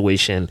similar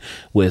situation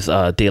with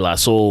De La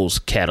Soul's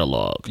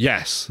catalog.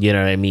 Yes. You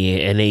know what I mean?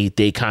 And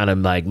they kind of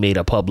like made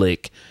a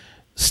public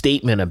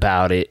statement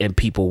about it, and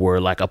people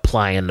were like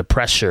applying the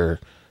pressure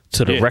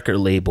to the record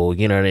label.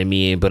 You know what I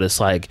mean? But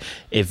it's like,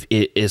 if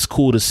it's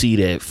cool to see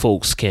that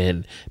folks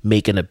can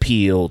make an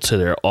appeal to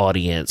their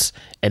audience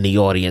and the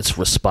audience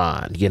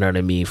respond. You know what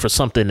I mean? For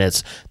something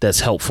that's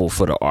helpful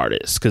for the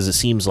artist, because it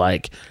seems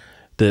like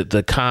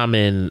the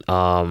common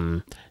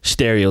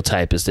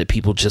stereotype is that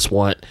people just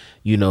want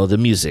the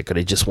music, or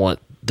they just want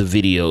the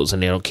videos,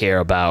 and they don't care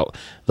about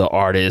the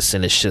artists,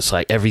 and it's just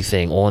like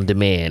everything on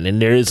demand.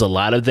 And there is a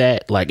lot of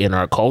that like in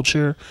our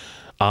culture,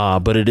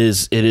 but it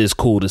is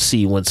cool to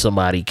see when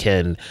somebody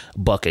can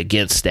buck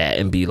against that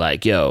and be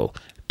like, yo,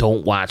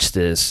 don't watch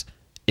this,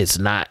 it's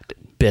not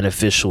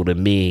beneficial to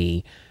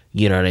me.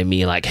 You know what I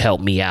mean? Like,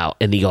 help me out.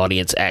 And the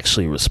audience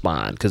actually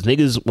respond. Because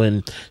niggas,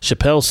 when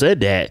Chappelle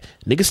said that,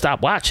 niggas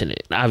stopped watching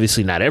it.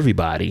 Obviously not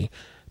everybody,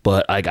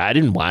 but like, I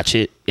didn't watch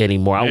it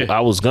anymore. I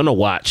was going to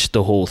watch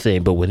the whole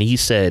thing. But when he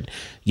said,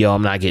 yo,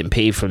 I'm not getting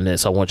paid from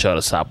this, I want y'all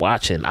to stop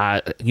watching, I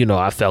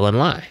fell in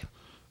line.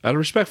 Out of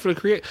respect for the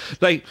creator.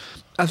 Like,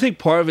 I think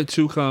part of it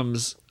too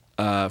comes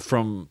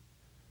from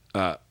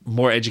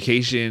more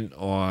education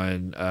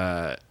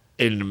on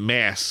in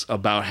mass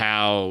about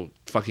how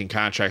fucking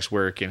contracts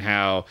work and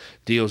how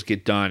deals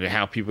get done and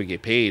how people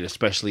get paid,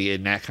 especially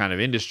in that kind of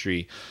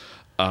industry.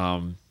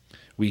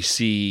 We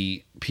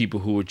see people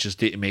who just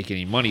didn't make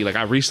any money. Like,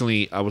 I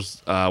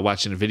was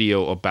watching a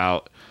video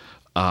about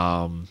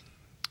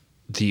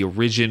the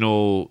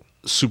original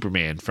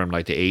Superman from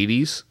like the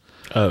 80s.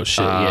 Oh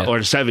shit, yeah. Or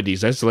the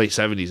 70s. That's the late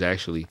 70s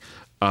actually.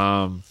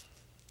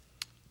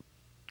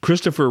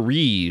 Christopher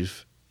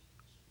Reeve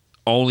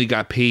only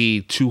got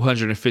paid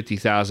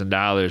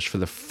 $250,000 for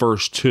the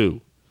first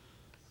two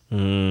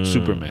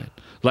Superman.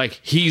 Like,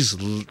 he's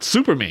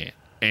Superman,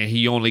 and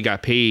he only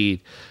got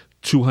paid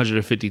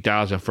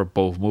 $250,000 for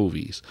both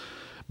movies.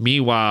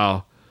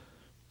 Meanwhile,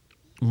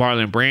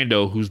 Marlon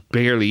Brando, who's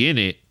barely in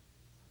it,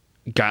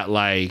 got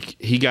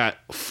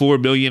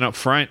 $4 million up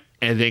front,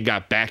 and then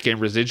got back end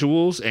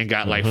residuals and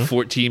got like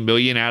 $14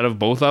 million out of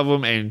both of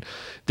them. And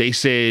they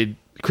said,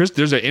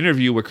 there's an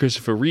interview where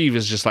Christopher Reeve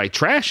is just like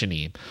trashing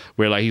him,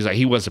 where like he's like,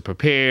 he wasn't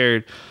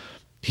prepared.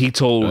 He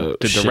told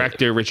the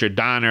director Richard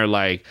Donner,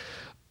 like,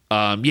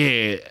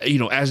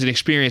 as an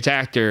experienced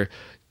actor,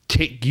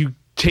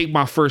 take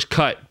my first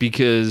cut,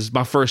 because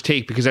my first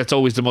take, because that's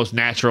always the most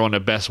natural and the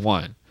best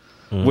one.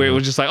 Where it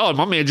was just like, oh,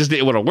 my man just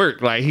didn't want to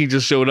work. Like, he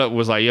just showed up and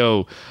was like,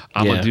 yo,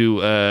 I'm gonna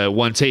do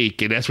one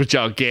take, and that's what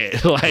y'all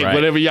get. Like,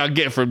 whatever y'all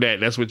get from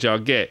that, that's what y'all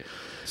get.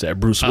 It's that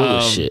Bruce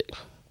Willis shit.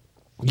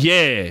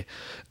 Yeah.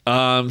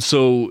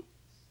 So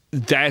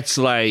that's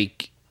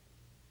like,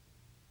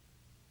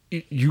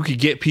 you could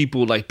get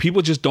people, like,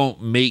 people just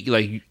don't make,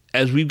 like,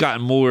 as we've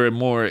gotten more and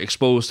more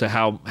exposed to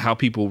how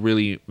people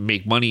really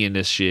make money in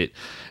this shit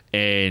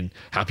and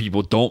how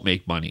people don't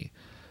make money.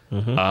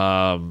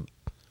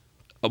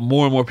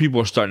 More and more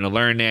people are starting to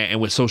learn that, and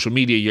with social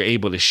media, you're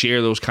able to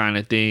share those kind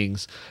of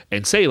things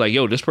and say like,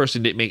 yo, this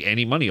person didn't make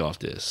any money off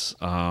this.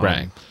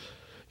 Right.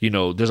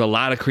 There's a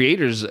lot of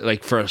creators,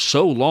 like, for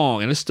so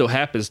long, and this still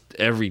happens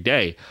every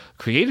day,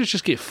 creators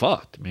just get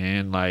fucked,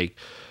 man. Like,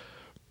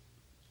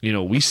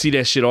 we see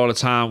that shit all the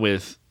time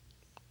with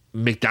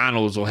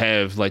McDonald's will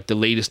have like the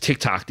latest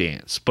TikTok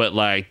dance, but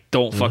like,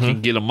 don't fucking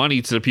get the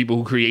money to the people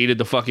who created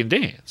the fucking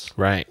dance.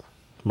 Right.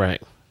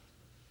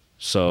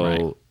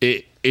 So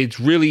it's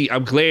really,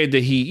 I'm glad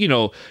that he,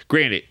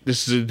 granted,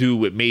 this is a dude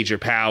with major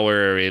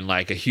power and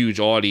like a huge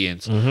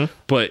audience,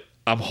 but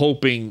I'm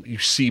hoping you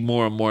see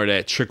more and more of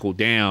that trickle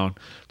down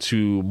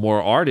to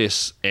more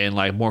artists and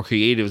like more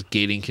creatives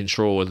getting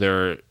control of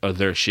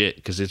their shit,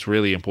 because it's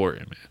really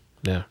important, man.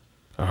 Yeah,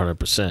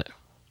 100%.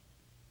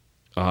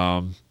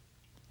 So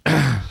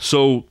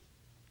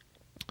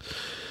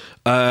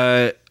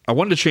I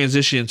wanted to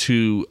transition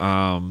to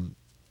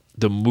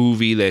the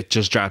movie that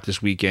just dropped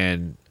this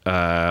weekend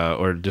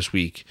or this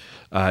week,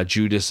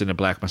 Judas and the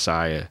Black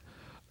Messiah,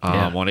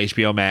 on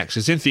HBO Max.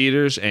 It's in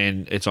theaters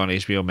and it's on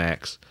HBO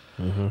Max.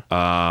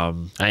 I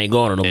ain't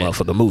going to no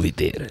motherfucking movie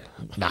theater.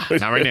 Nah,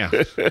 not right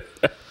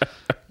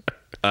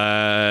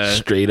now.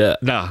 Straight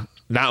up. Nah,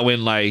 not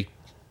when like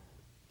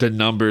the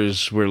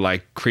numbers were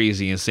like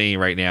crazy insane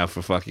right now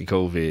for fucking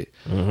COVID.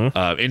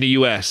 In the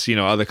US,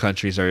 other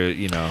countries are,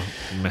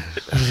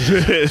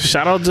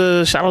 Shout out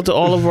to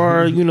all of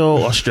our,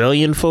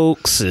 Australian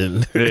folks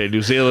and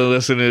New Zealand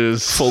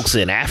listeners, folks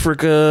in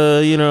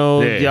Africa,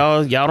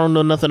 y'all don't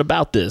know nothing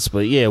about this,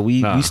 but yeah,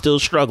 we still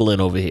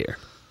struggling over here.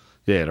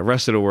 Yeah, the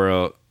rest of the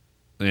world,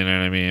 you know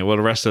what I mean? Well,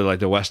 the rest of like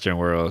the Western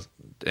world,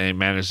 they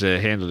managed to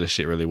handle this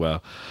shit really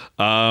well.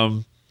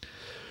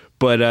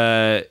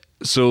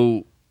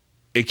 So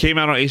it came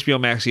out on HBO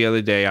Max the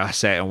other day. I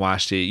sat and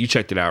watched it. You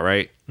checked it out,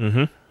 right?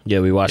 Mm-hmm. Yeah,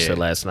 we watched it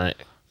last night.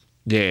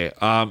 Yeah.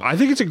 I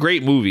think it's a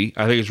great movie.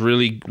 I think it's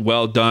really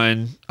well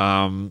done.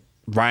 Ryan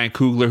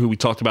Coogler, who we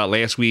talked about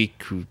last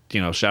week, who,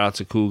 shout out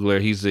to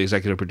Coogler. He's the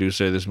executive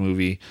producer of this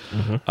movie.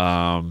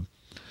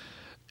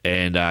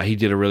 And he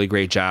did a really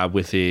great job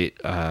with it.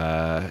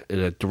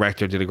 The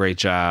director did a great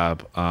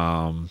job.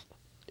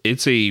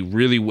 It's a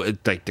really,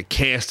 like, the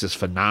cast is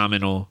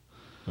phenomenal.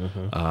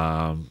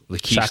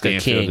 Lakeith Shaka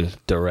Stanfield King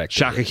directed.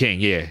 Shaka King,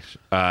 yeah.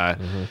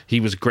 He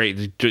was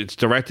great. It's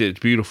directed, it's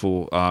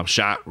beautiful.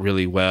 Shot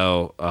really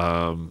well.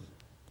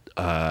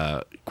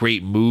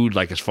 Great mood,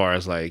 like as far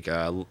as like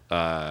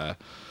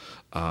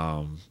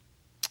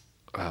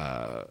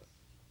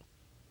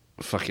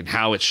fucking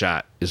how it's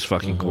shot is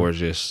fucking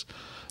gorgeous.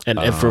 And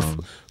for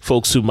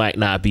folks who might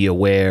not be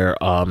aware,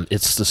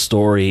 it's the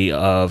story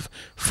of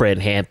Fred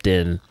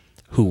Hampton,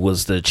 who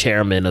was the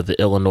chairman of the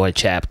Illinois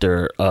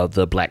chapter of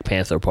the Black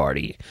Panther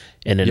Party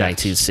in the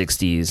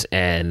 1960s.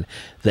 And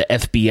the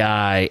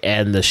FBI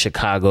and the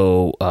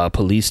Chicago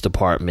Police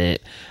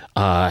Department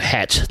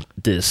hatched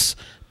this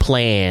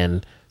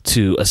plan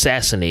to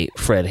assassinate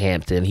Fred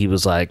Hampton. He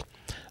was like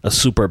a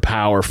super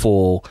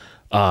powerful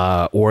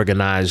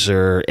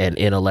organizer and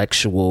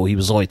intellectual. He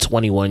was only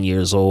 21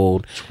 years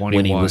old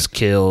when he was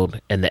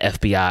killed, and the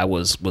FBI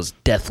was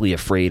deathly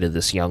afraid of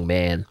this young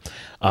man.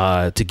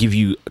 To give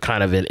you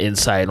kind of an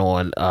insight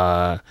on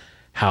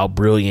how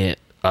brilliant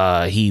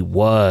he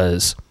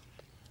was,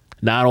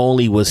 not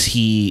only was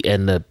he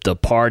and the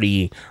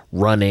party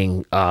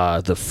running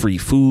the free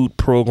food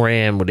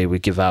program where they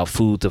would give out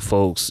food to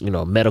folks,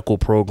 medical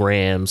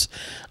programs,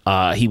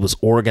 he was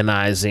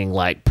organizing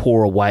like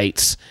poor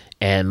whites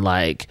and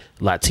like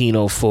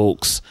Latino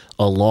folks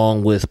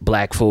along with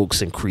black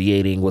folks and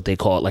creating what they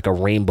call like a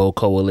rainbow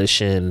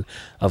coalition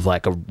of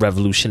like a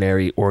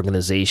revolutionary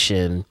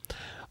organization.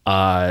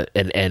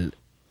 And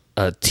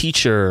a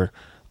teacher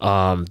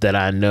that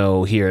I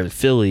know here in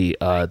Philly,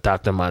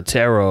 Dr.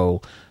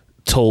 Montero,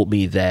 told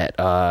me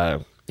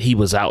that he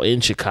was out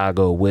in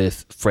Chicago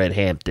with Fred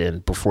Hampton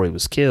before he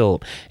was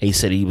killed. And he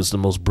said he was the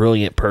most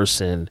brilliant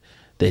person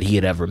that he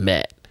had ever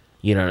met.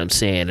 You know what I'm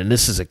saying? And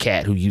this is a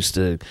cat who used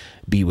to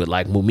be with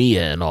like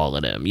Mumia and all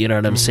of them. You know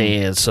what I'm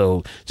saying?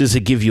 So just to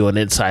give you an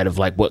insight of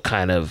like what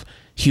kind of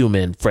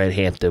human Fred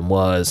Hampton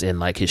was in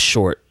like his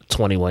short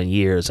 21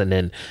 years. And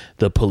then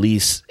the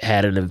police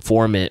had an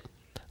informant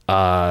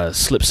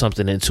slip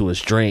something into his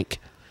drink.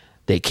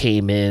 They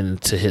came in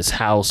to his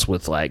house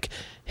with like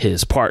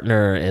his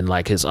partner and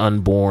like his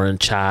unborn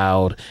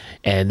child,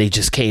 and they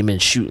just came in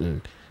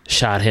shooting,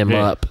 shot him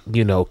up,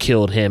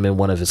 killed him and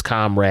one of his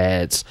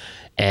comrades,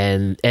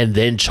 and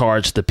then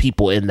charged the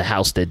people in the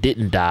house that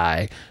didn't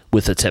die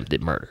with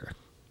attempted murder.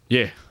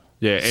 Yeah.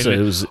 And so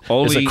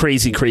it's a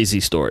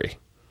crazy story.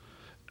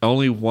 I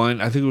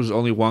think it was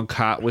only one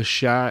cop was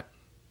shot.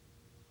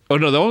 Oh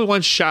no, the only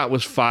one shot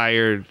was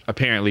fired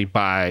apparently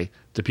by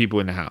the people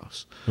in the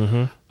house.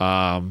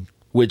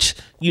 Which,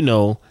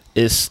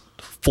 is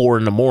 4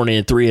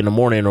 a.m, 3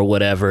 a.m, or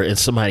whatever, and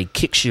somebody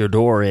kicks your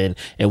door in,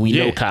 and we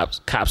know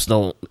cops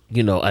don't,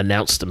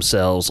 announce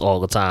themselves all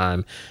the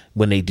time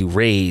when they do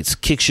raids.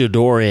 Kicks your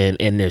door in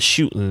and they're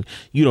shooting.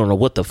 You don't know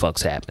what the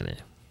fuck's happening.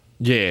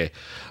 Yeah.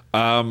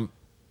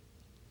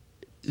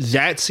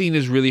 That scene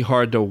is really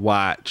hard to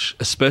watch,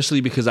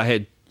 especially because I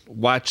had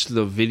watched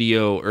the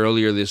video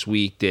earlier this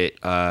week that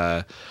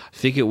I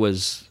think it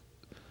was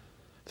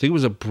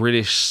a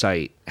British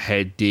site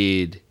had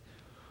did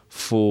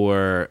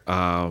for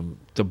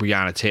the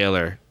Breonna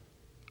Taylor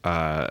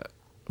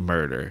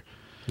murder.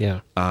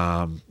 Yeah.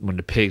 When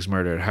the pigs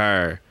murdered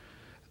her,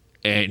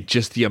 and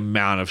just the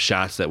amount of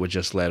shots that were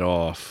just let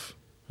off.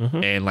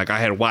 And like I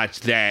had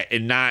watched that,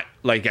 and not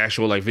like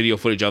actual like video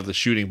footage of the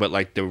shooting, but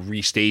like the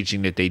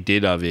restaging that they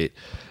did of it,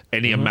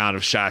 and the amount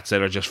of shots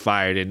that are just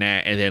fired in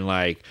that. And then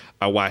like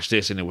I watched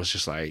this, and it was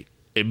just like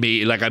it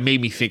made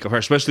me think of her,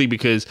 especially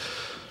because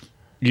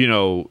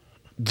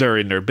they're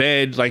in their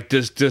bed. Like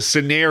the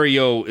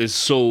scenario is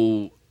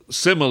so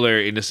similar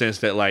in the sense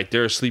that like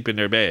they're asleep in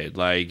their bed,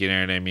 like, you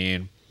know what I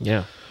mean?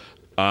 Yeah.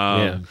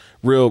 Yeah,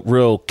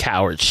 real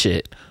coward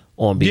shit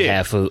on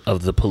behalf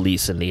of the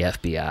police and the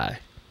FBI.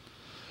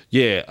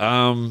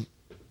 Yeah,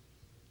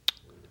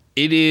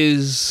 it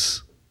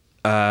is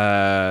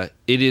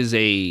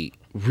a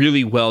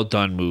really well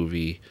done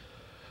movie.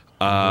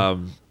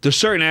 There's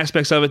certain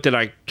aspects of it that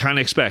I kind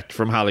of expect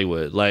from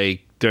Hollywood.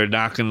 Like they're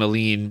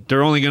only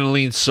going to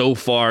lean so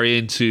far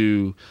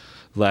into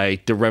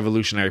like the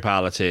revolutionary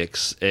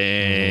politics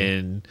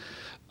and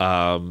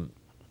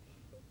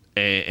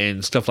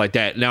stuff like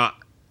that. Now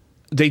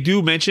they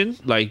do mention,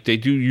 like they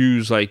do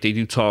use, like they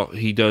do talk.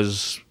 He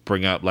does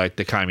bring up like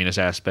the communist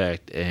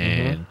aspect,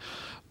 and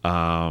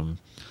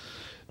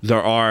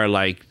there are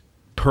like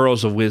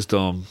pearls of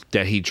wisdom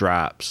that he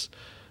drops.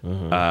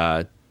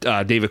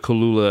 David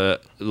Kaluuya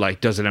like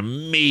does an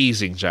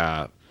amazing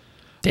job.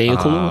 Daniel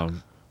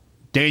Kaluuya?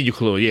 Daniel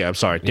Kaluuya, yeah, I'm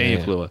sorry,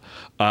 Daniel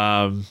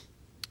Kaluuya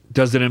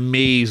does an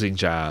amazing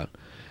job,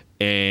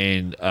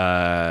 and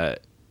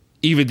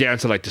even down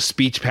to like the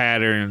speech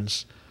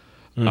patterns.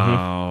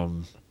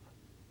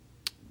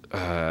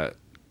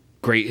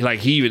 Great, like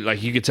he even,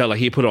 like you could tell like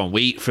he put on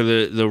weight for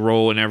the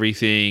role and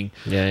everything.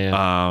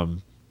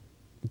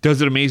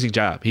 Does an amazing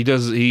job.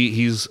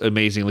 He's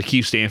amazing.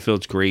 Lakeith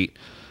Stanfield's great.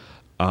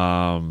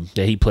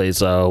 He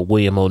plays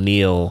William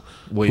O'Neill,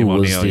 who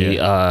was the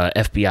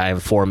FBI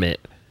informant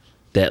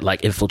that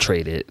like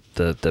infiltrated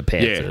the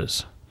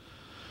Panthers.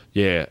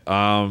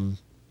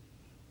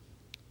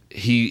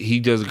 He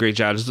does a great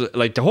job. Just,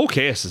 like the whole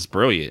cast is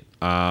brilliant.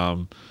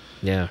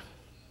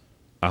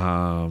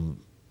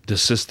 The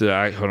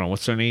sister, hold on,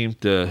 what's her name?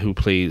 Who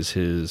plays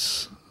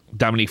his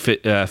Dominique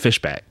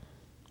Fishback.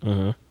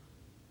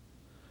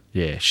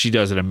 Yeah, she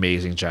does an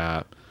amazing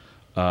job.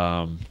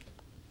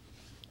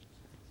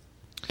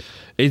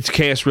 It's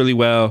cast really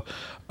well.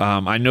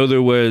 I know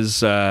there was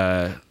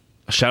shout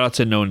out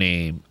to No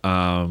Name.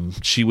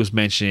 She was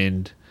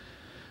mentioned.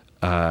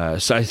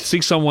 So I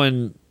think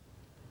someone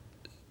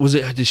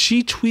did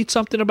she tweet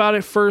something about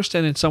it first,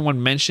 and then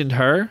someone mentioned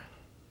her?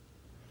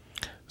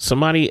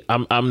 Somebody,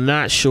 I'm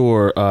not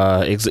sure.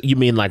 You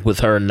mean like with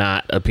her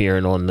not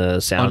appearing on the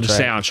soundtrack? On the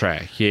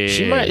soundtrack, yeah.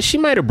 She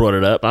might have brought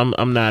it up.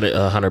 I'm not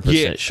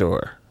 100%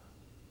 sure.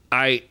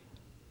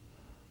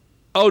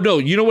 Oh no,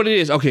 you know what it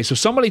is? Okay, so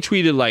somebody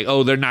tweeted like,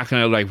 "Oh, they're not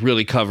going to like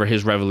really cover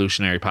his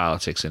revolutionary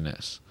politics in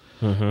this,"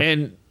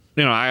 and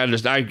you know, I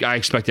understand. I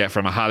expect that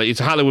from it's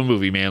a Hollywood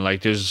movie, man.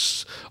 Like,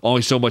 there's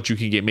only so much you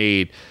can get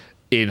made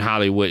in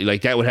Hollywood.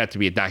 Like, that would have to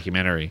be a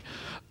documentary.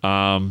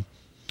 But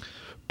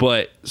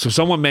so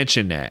someone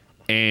mentioned that,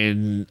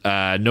 and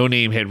No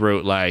Name had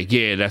wrote like,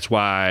 "Yeah, that's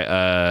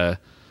why."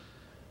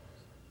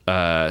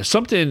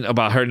 Something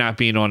about her not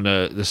being on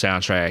the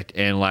soundtrack,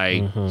 and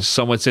like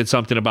someone said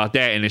something about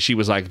that, and then she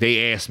was like,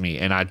 "They asked me,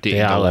 and I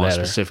didn't go on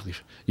specifically."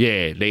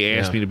 Yeah, they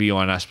asked me to be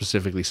on. I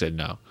specifically said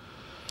no.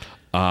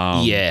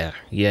 Yeah.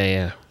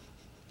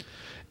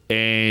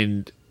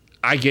 And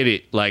I get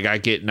it. Like, I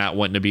get not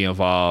wanting to be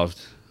involved.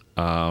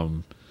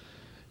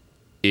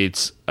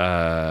 It's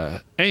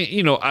and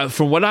you know,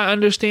 from what I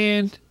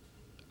understand,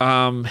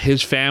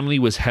 his family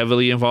was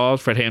heavily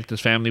involved. Fred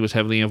Hampton's family was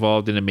heavily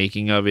involved in the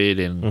making of it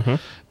and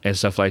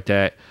stuff like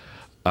that.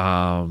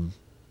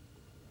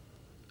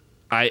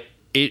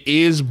 It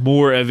is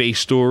more of a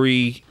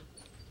story.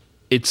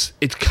 It's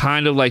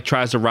kind of like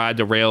tries to ride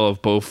the rail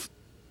of both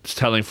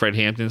telling Fred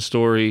Hampton's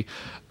story,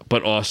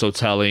 but also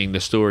telling the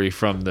story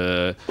from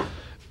the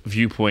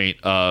viewpoint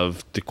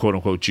of the quote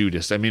unquote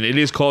Judas. I mean, it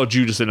is called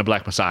Judas and the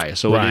Black Messiah,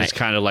 so it is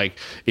kind of like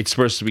it's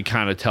supposed to be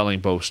kind of telling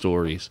both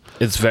stories.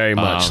 It's very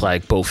much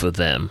like both of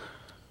them.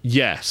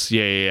 Yes,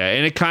 yeah,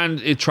 and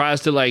it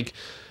tries to like,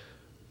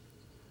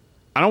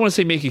 I don't want to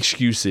say make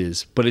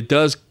excuses, but it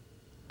does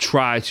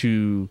try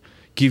to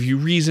give you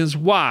reasons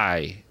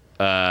why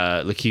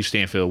Lakeith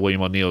Stanfield,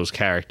 William O'Neill's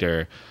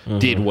character,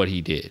 did what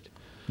he did.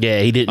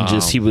 Yeah, he didn't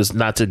he was,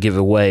 not to give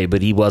away,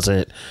 but he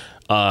wasn't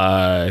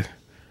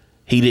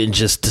he didn't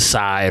just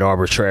decide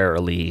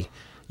arbitrarily,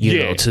 you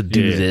know, to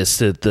do this.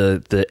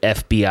 The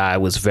FBI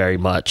was very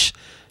much,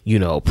 you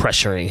know,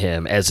 pressuring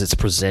him as it's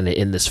presented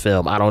in this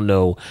film. I don't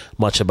know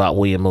much about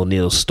William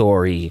O'Neill's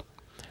story,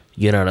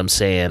 you know what I'm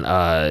saying,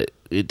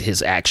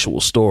 his actual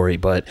story,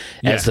 but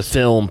as the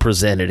film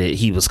presented it,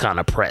 he was kind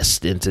of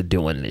pressed into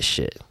doing this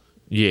shit.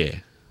 Yeah.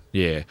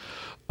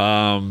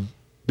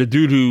 The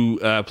dude who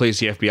plays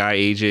the FBI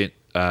agent,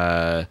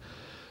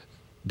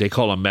 they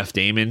call him Meth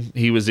Damon.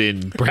 He was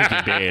in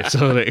Breaking Bad,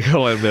 so they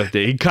call him Meth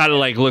Damon. He kind of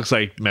like looks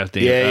like Meth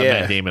Damon,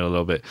 Meth Damon a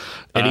little bit.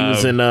 And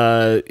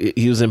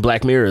he was in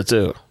Black Mirror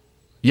too.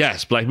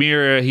 Yes, Black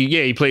Mirror.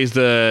 He plays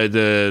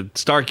the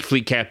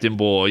Starfleet captain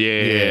boy.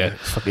 Yeah.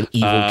 Fucking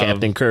evil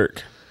Captain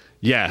Kirk.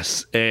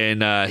 Yes,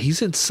 and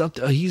he's in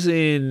something.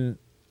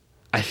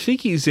 I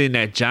think he's in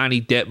that Johnny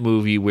Depp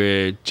movie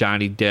where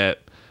Johnny Depp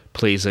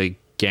plays a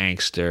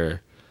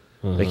gangster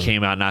that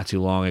came out not too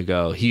long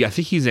ago. I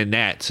think he's in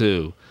that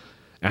too.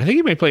 And I think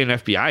he may play an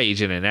FBI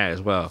agent in that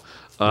as well.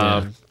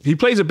 He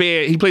plays a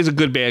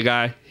good bad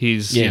guy.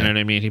 He's you know what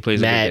I mean. He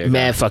plays a good bad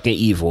guy. Fucking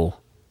evil.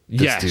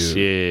 Yes,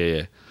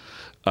 dude.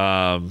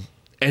 Yeah.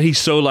 And he's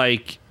so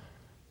like,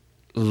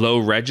 low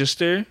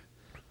register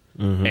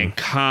and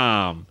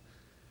calm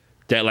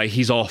that like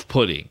he's off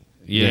putting.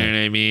 You know what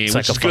I mean? It's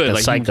like a is fucking good.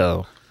 Like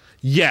psycho.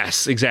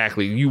 Yes,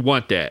 exactly. You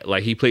want that.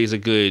 Like he plays a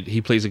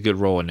good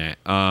role in that.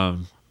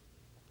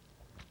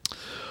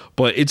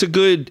 But it's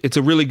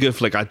a really good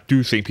flick. I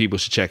do think people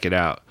should check it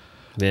out.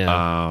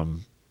 Yeah.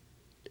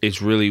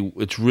 It's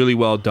really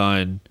well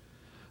done.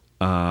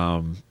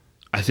 I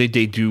think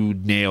they do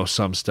nail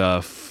some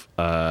stuff.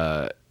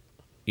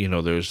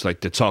 There's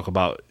like the talk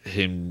about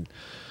him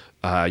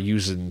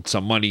using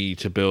some money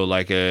to build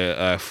like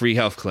a free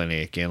health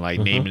clinic and like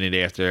naming it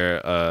after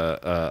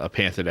a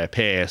panther that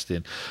passed,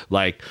 and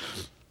like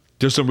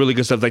there's some really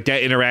good stuff. Like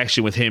that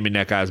interaction with him and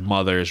that guy's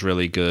mother is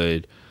really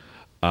good.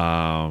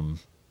 I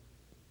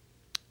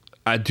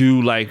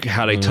do like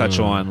how they touch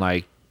on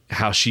like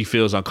how she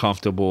feels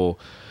uncomfortable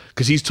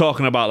because he's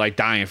talking about like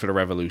dying for the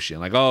revolution.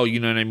 Like, oh, you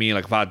know what I mean?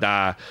 Like if I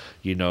die,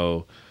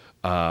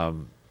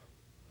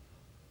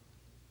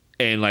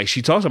 and like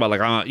she talks about like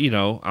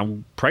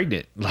I'm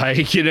pregnant.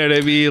 Like, you know what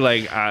I mean?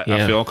 Like I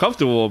feel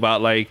uncomfortable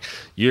about like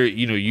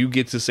you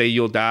get to say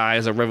you'll die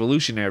as a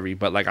revolutionary,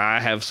 but like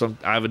I have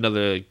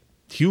another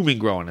human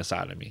growing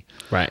inside of me.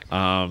 Right.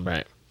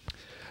 Right.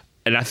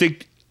 And I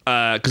think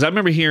because I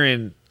remember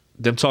hearing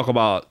them talk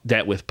about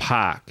that with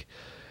Pac,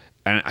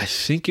 and I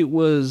think it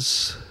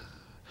was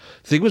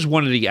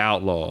one of the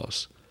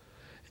Outlaws,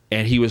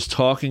 and he was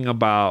talking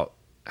about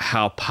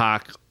how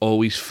Pac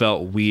always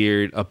felt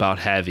weird about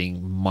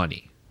having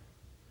money.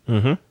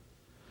 Mm-hmm.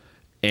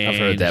 And I've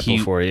heard that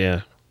before,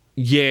 yeah.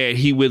 Yeah,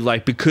 he would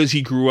like, because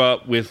he grew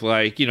up with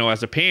like,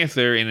 as a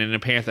Panther and in a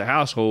Panther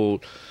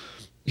household,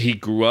 he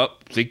grew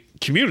up the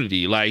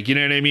community. Like, you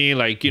know what I mean?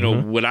 Like,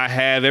 what I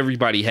have,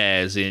 everybody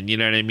has. And you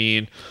know what I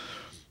mean?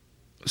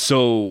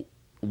 So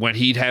when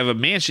he'd have a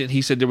mansion,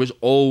 he said there was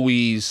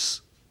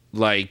always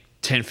like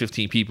 10,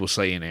 15 people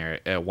staying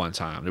there at one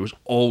time. There was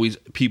always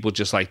people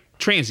just like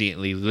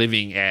transiently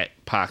living at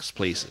Pac's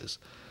places.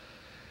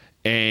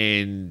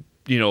 And,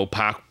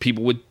 Pac,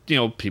 people would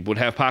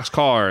have Pac's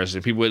cars,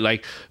 and people would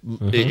like,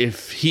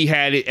 if he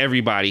had it,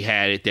 everybody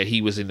had it that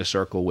he was in the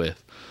circle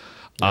with.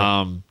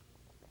 Yeah.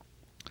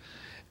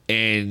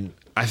 And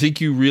I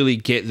think you really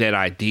get that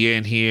idea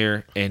in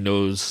here and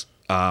those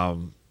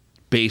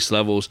base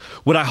levels.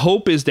 What I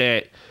hope is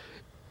that,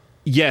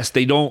 yes,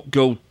 they don't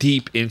go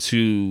deep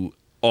into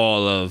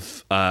all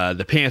of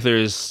the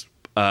Panthers'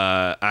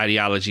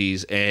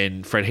 ideologies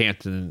and Fred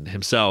Hampton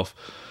himself.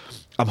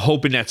 I'm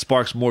hoping that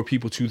sparks more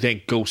people to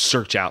then go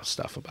search out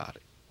stuff about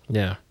it.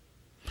 Yeah.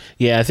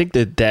 Yeah, I think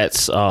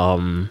that's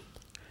that's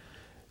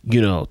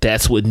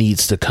what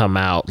needs to come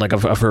out. Like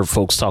I've heard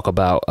folks talk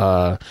about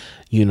the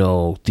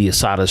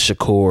Assata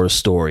Shakur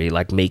story,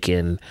 like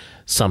making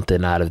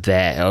something out of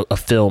that, a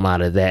film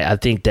out of that. I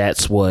think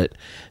that's the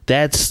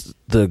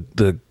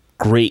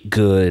great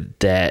good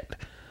that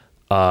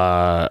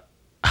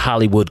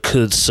Hollywood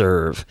could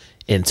serve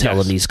in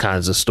telling these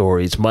kinds of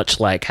stories, much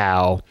like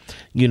how,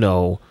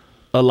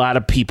 a lot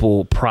of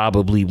people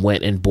probably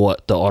went and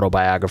bought the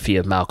autobiography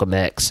of Malcolm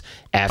X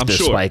after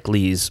Spike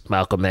Lee's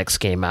Malcolm X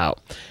came out.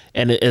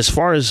 And as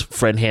far as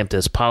Fred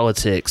Hampton's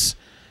politics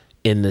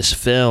in this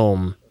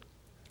film,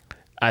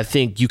 I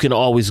think you can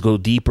always go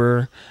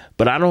deeper,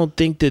 but I don't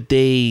think that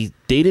they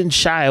didn't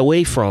shy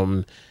away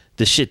from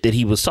the shit that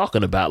he was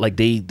talking about. Like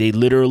they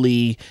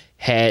literally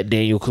had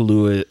Daniel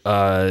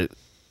Kaluuya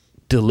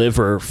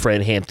deliver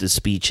Fred Hampton's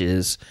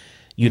speeches.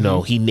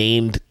 He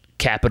named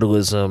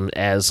capitalism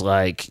as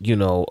like,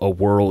 a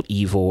world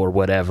evil or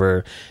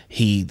whatever.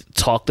 He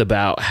talked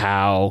about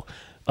how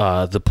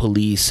the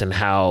police and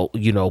how,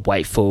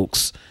 white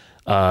folks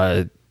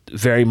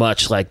very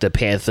much like the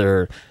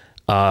Panther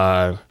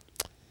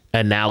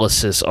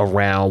analysis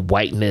around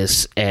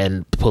whiteness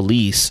and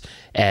police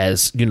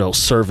as,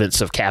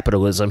 servants of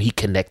capitalism. He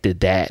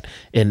connected that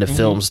in the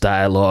film's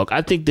dialogue.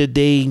 I think that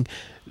they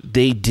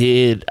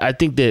did. I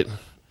think that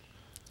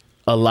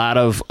a lot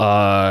of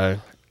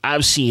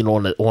I've seen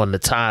on the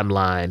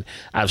timeline,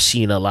 I've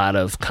seen a lot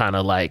of kind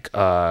of like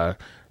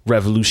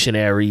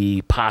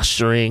revolutionary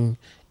posturing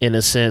in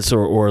a sense,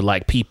 or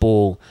like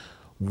people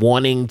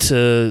wanting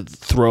to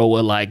throw a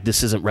like,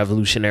 this isn't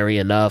revolutionary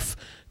enough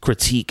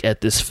critique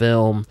at this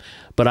film.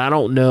 But I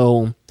don't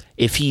know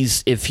if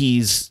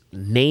he's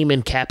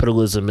naming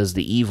capitalism as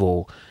the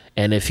evil,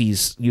 and if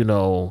he's,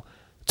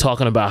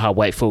 talking about how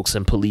white folks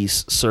and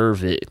police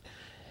serve it,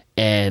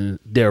 and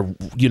they're,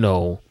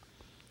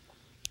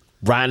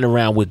 riding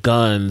around with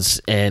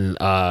guns and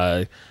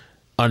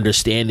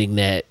understanding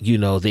that,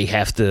 they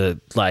have to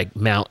like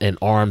mount an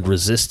armed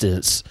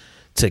resistance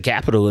to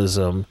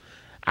capitalism.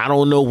 I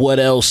don't know what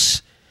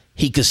else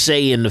he could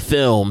say in the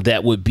film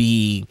that would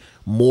be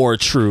more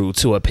true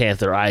to a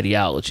Panther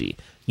ideology.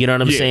 You know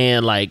what I'm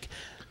saying? Like,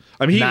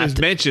 I mean, he just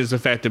mentions the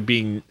fact of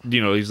being,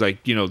 he's like,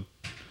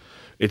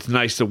 it's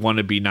nice to want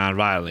to be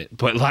nonviolent,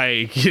 but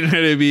like, you know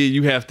what I mean?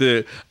 You have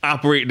to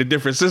operate in a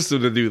different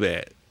system to do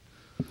that.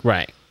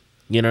 Right.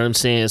 You know what I'm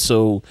saying?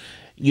 So,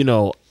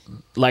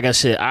 like I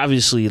said,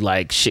 obviously,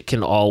 like shit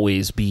can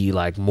always be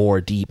like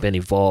more deep and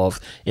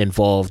involved.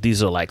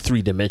 These are like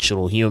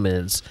 3-dimensional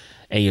humans,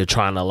 and you're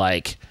trying to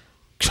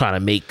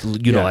make,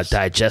 you know, a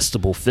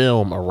digestible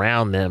film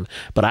around them.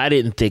 But I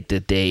didn't think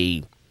that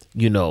they,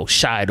 you know,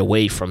 shied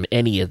away from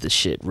any of the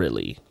shit,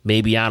 really.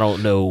 Maybe I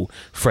don't know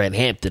Fred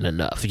Hampton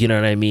enough, you know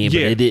what I mean?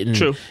 Yeah, but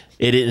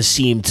it didn't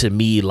seem to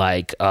me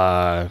like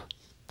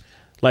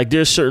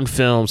there's certain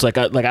films like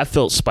I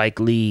felt Spike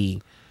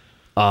Lee,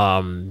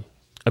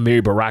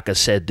 Amiri Baraka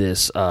said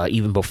this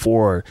even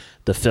before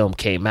the film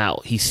came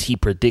out. He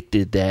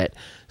predicted that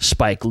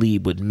Spike Lee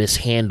would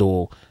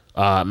mishandle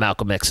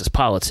Malcolm X's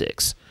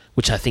politics,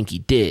 which I think he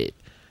did.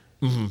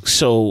 Mm-hmm.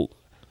 So,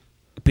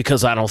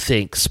 because I don't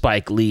think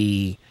Spike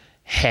Lee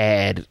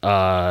had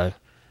that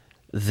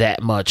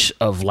much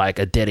of like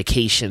a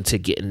dedication to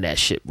getting that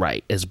shit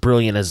right. As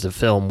brilliant as the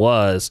film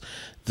was,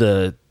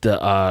 the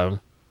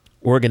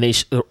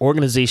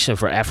Organization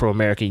for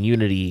Afro-American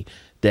Unity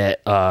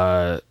that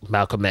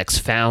Malcolm X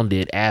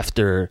founded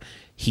after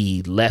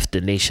he left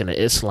the Nation of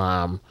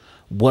Islam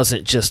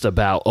wasn't just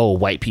about, oh,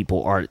 white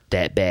people aren't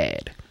that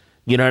bad.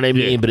 You know what I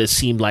mean? Yeah. But it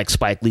seemed like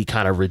Spike Lee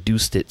kind of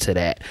reduced it to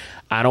that.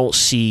 I don't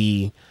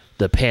see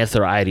the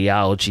Panther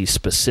ideology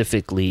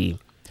specifically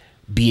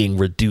being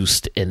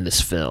reduced in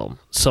this film.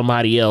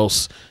 Somebody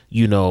else,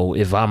 you know,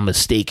 if I'm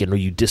mistaken or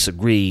you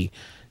disagree,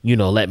 you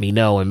know, let me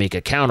know and make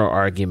a counter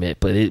argument.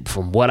 But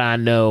from what I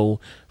know,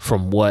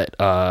 from what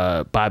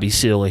Bobby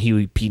Seale and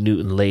Huey P.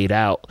 Newton laid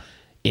out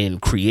in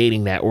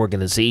creating that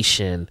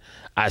organization,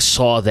 I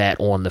saw that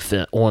on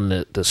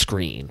the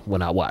screen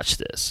when I watched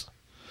this.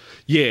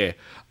 Yeah.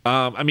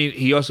 I mean,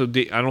 he also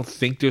did. I don't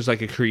think there's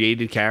like a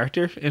created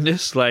character in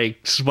this,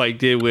 like Spike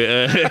did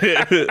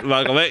with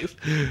Malcolm X.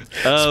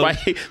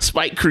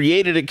 Spike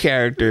created a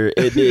character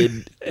and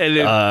then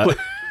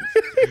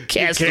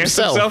cast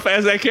himself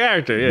as that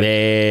character. Yeah.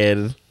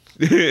 Man,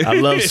 I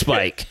love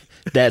Spike.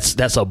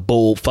 That's a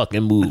bold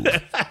fucking move.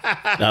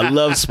 I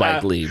love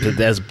Spike Lee, but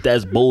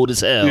that's bold as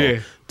hell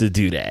to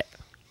do that.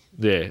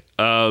 Yeah.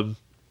 No,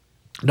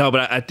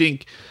 but I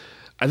think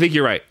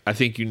you're right. I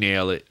think you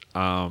nail it.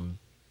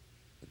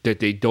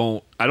 That I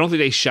don't think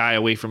they shy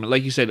away from it.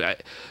 Like you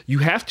said, you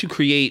have to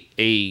create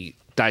a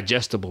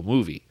digestible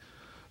movie.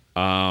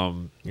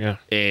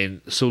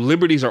 And so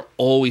liberties are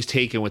always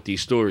taken with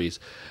these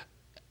stories.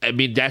 I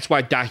mean, that's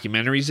why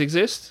documentaries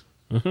exist,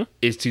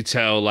 is to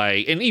tell,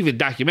 like, and even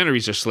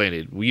documentaries are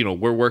slanted. You know,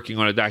 we're working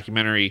on a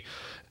documentary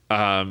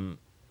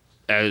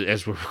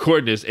as we're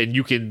recording this, and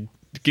you can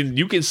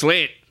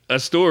slant a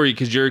story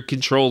because you're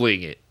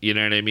controlling it. You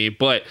know what I mean?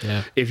 But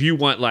if you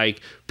want like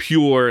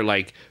pure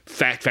like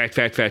fact,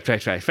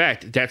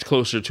 that's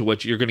closer to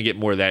what you're going to get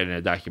more of that in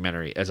a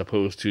documentary as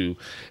opposed to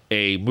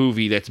a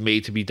movie that's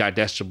made to be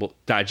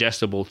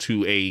digestible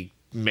to a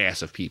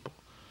mass of people.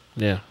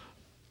 Yeah.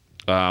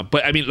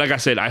 But I mean, like I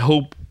said, I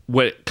hope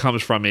what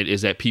comes from it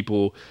is that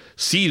people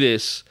see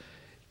this,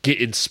 get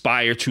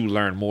inspired to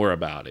learn more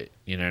about it.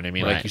 You know what I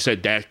mean? Right. Like you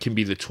said, that can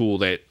be the tool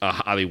that a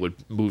Hollywood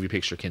movie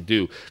picture can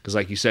do. Because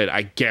like you said,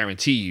 I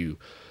guarantee you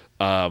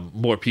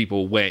more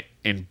people went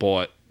and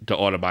bought the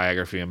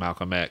autobiography of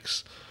Malcolm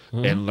X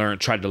and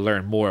tried to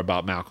learn more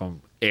about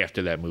Malcolm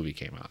after that movie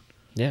came out.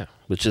 Yeah,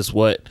 which is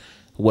what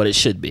it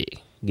should be.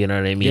 You know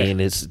what I mean?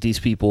 Yeah. It's these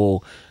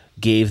people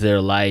gave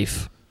their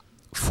life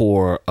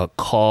for a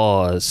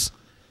cause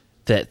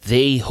that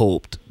they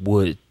hoped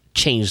would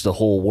change the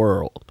whole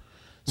world.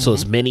 So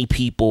as many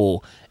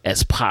people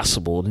as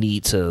possible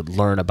need to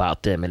learn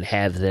about them and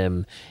have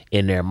them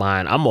in their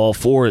mind. I'm all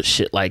for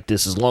shit like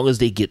this as long as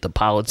they get the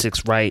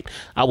politics right.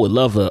 I would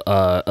love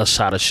a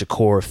Assata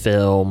Shakur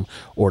film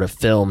or the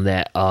film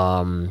that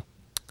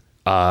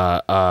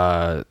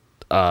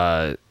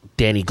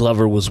Danny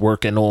Glover was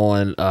working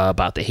on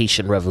about the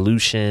Haitian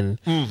Revolution.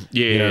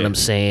 You know what I'm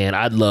saying?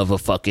 I'd love a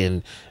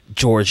fucking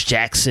George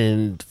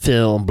Jackson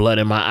film, Blood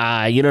in My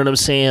Eye. You know what I'm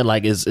saying?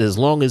 Like as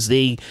long as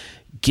they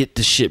get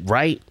the shit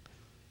right,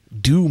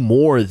 do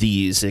more of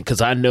these. And because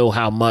I know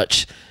how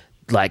much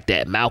like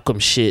that Malcolm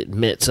shit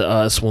meant to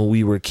us when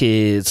we were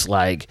kids.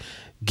 Like,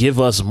 give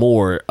us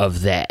more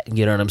of that.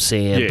 You know what I'm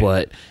saying?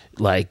 But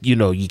like, you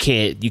know, you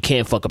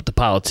can't fuck up the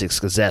politics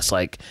because that's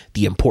like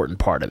the important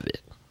part of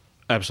it.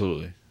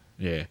 Absolutely.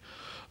 Yeah.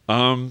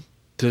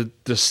 The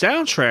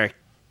soundtrack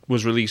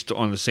was released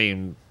on the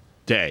same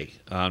day.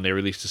 They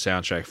released the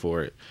soundtrack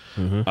for it.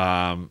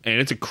 And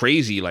it's a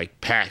crazy like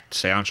packed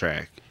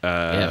soundtrack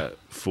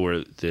for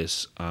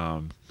this.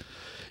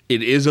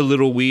 It is a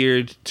little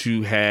weird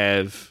to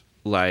have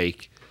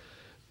like,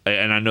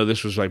 and I know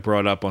this was like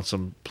brought up on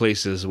some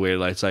places where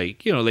like, it's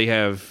like, you know, they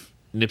have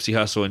Nipsey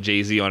Hussle and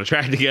Jay-Z on a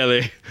track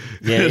together.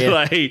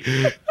 Like,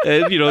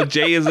 and, you know,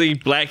 Jay is a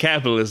black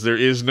capitalist. There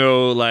is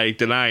no like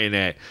denying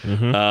that.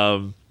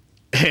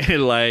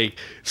 And like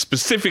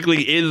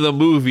specifically in the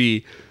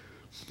movie,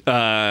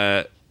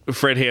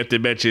 Fred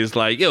Hampton mentions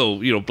like,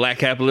 yo, you know, black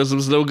capitalism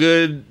is no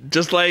good,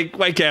 just like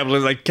white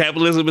capitalism. Like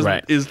capitalism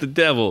is the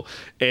devil,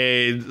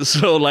 and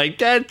so like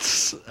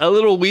that's a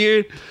little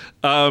weird.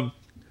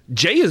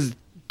 Jay is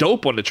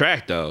dope on the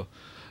track though.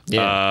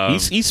 Yeah,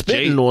 he's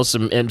spitting on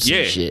some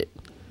MC shit.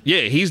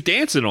 Yeah, he's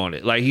dancing on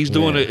it. Like he's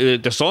doing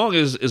the song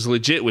is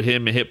legit with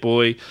him and Hit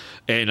Boy.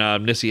 and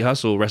Nipsey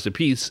Hussle, rest in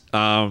peace.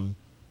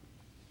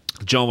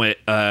 Joint with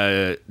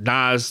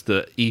Nas,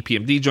 the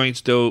EPMD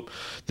joint's dope.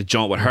 The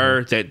joint with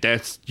her,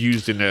 that's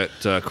used in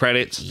the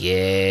credits.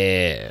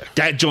 Yeah.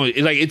 That joint,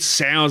 it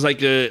sounds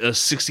like a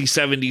 60s,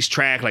 70s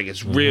track. Like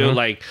it's real,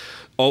 like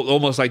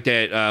almost like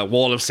that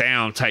Wall of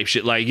Sound type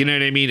shit. Like, you know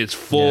what I mean? It's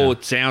full. Yeah.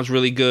 It sounds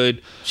really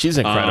good. She's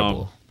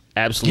incredible.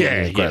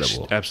 Absolutely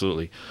incredible. Yeah,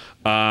 absolutely.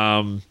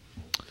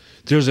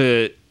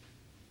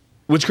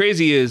 What's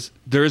crazy is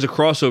there is a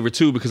crossover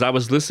too, because I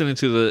was listening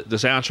to the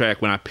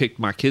soundtrack when I picked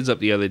my kids up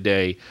the other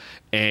day,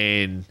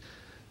 and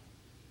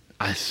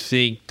I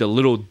think the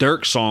Little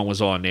Durk song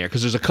was on there,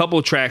 because there's a couple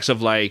of tracks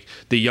of like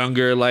the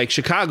younger like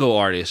Chicago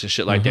artists and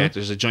shit like that.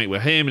 There's a joint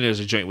with him, and there's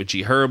a joint with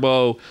G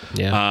Herbo.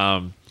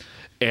 Yeah.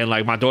 And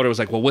like my daughter was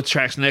like, well, what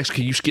track's next?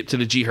 Can you skip to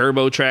the G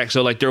Herbo track?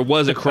 So like there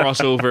was a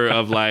crossover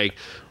of like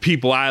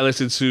people I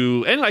listen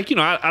to, and like, you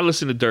know, I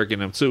listen to Durk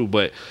and them too,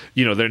 but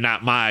you know, they're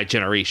not my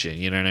generation,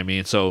 you know what I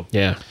mean? So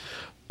yeah.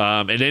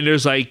 And then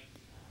there's like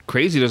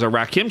crazy, there's a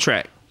Rakim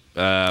track,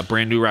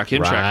 brand new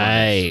Rakim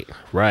track.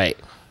 Right.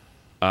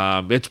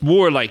 It's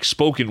more like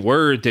spoken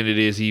word than it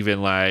is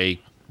even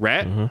like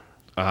rap.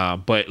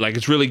 But like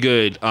it's really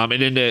good. And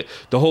then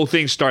the whole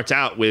thing starts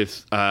out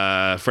with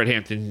Fred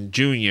Hampton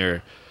Jr.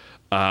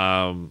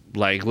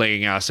 Like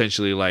laying out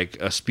essentially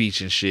like a speech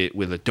and shit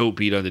with a dope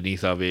beat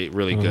underneath of it.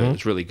 Really good.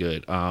 It's really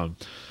good.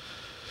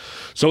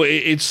 So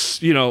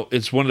it's, you know,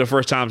 it's one of the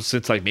first times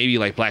since like maybe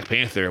like Black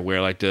Panther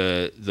where like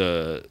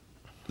the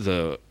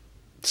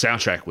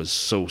soundtrack was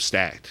so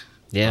stacked.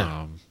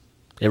 Yeah.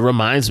 It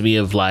reminds me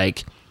of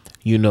like,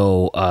 you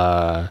know,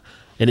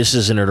 and this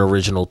isn't an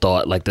original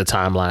thought, like the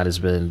timeline has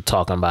been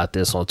talking about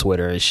this on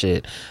Twitter and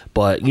shit,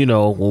 but you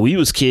know, when we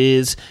was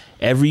kids,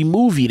 every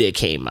movie that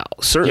came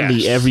out,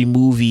 certainly every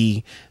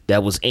movie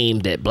that was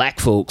aimed at black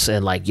folks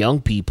and like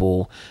young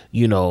people,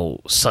 you know,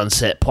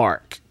 Sunset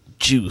Park,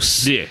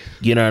 Juice, you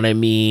know what I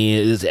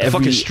mean? The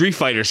fucking Street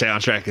Fighter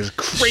soundtrack is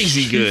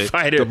crazy good.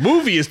 The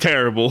movie is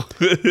terrible.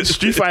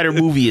 Street Fighter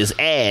movie is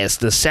ass.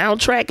 The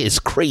soundtrack is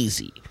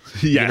crazy.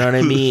 You know what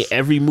I mean?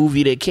 Every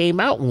movie that came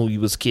out when we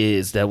was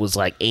kids that was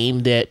like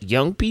aimed at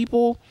young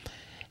people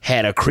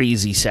had a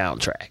crazy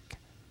soundtrack.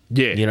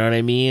 Yeah. You know what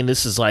I mean?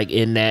 This is like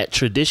in that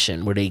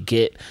tradition where they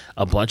get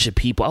a bunch of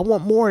people. I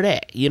want more of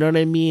that. You know what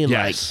I mean?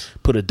 Yes.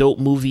 Like put a dope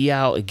movie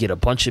out and get a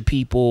bunch of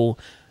people,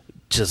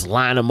 just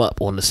line them up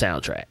on the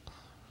soundtrack.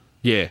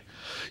 Yeah.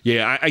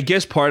 Yeah, I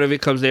guess part of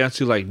it comes down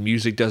to like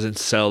music doesn't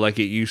sell like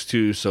it used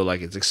to, so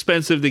like it's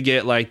expensive to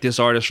get like this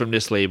artist from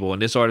this label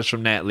and this artist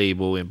from that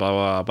label and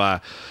blah blah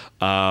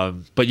blah.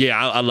 But yeah,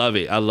 I love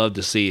it. I love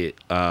to see it.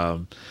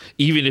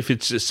 Even if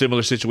it's a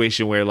similar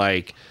situation where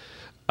like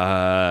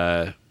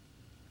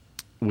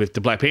with the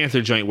Black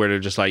Panther joint where they're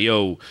just like,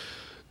 yo,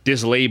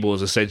 this label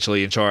is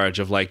essentially in charge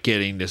of like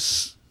getting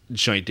this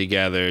joint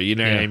together, you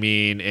know what I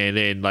mean? And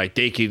then like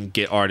they can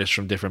get artists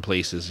from different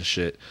places and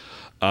shit.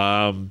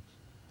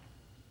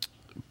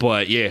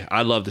 But yeah,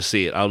 I love to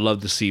see it. I would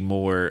love to see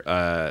more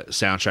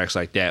soundtracks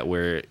like that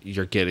where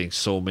you're getting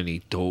so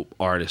many dope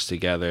artists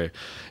together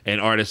and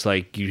artists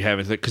like you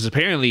haven't. Because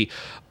apparently,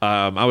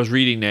 I was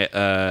reading that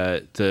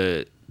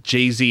the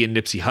Jay-Z and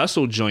Nipsey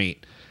Hussle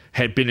joint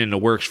had been in the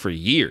works for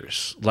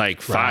years,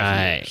 like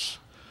 5 years.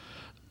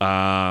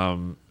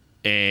 And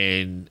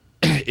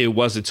it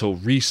wasn't until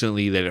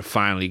recently that it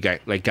finally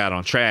got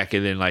on track,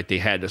 and then like they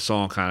had the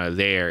song kind of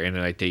there, and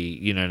then like they,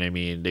 you know what I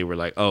mean? They were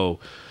like, oh,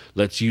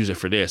 let's use it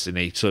for this, and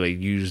they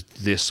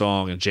used this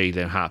song, and Jay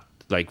then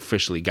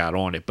officially got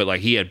on it, but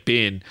like he had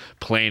been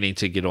planning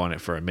to get on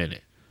it for a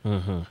minute.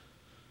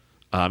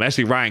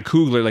 Actually, Ryan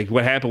Coogler, like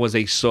what happened was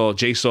Jay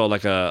saw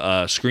like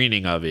a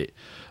screening of it,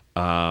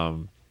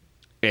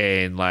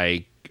 and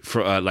like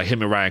for like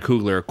him and Ryan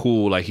Coogler are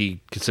cool. Like he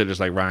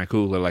considers like Ryan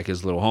Coogler like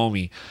his little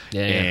homie,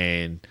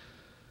 and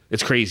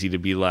it's crazy to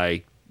be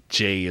like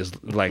Jay is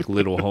like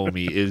little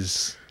homie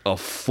is a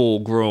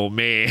full-grown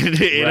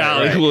man in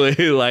Hollywood,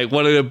 like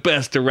one of the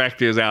best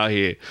directors out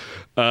here.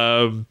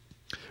 But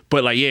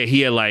like, yeah,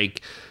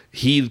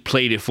 he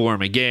played it for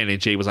him again, and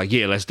Jay was like,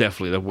 yeah, we're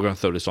gonna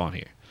throw this on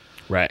here,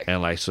 right?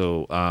 And like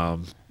so,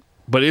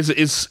 but it's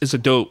a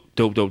dope.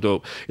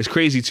 It's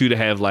crazy too to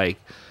have like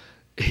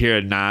hear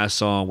a Nas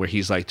song where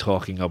he's like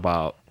talking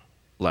about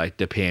like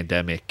the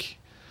pandemic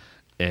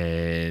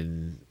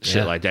and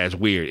shit like that. It's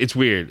weird. It's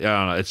weird. I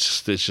don't know.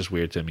 It's just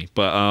weird to me,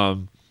 but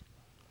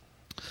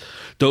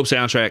dope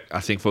soundtrack. I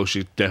think folks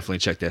should definitely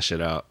check that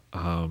shit out.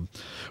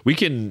 We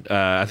can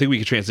I think we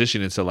can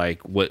transition into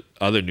like what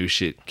other new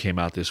shit came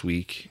out this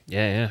week.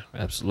 Yeah,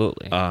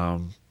 absolutely.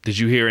 Did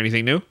you hear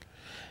anything new?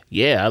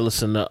 Yeah, I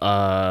listened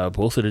to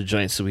both of the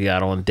joints that we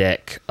got on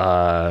deck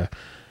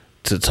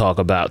to talk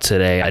about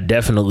today. I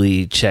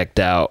definitely checked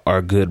out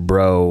our good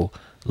bro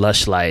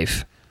Lush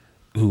Life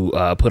who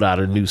put out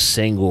a new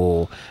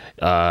single.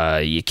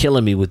 You're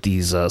killing me with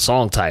these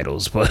song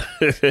titles, but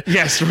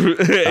Yes.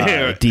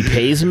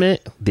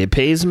 Depasement,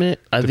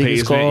 I think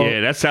it's called.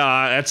 Yeah, that's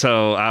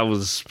how I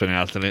was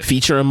pronouncing it.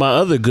 Featuring my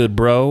other good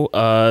bro,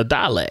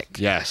 Dalek.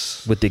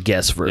 Yes. With the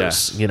guest verse.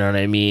 Yes. You know what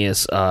I mean?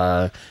 It's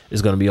going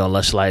to be on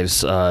Lush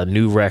Life's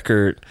new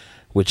record,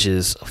 which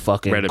is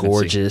fucking Relevancy.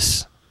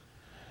 gorgeous.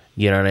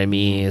 You know what I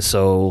mean?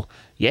 So,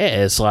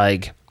 yeah, it's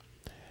like,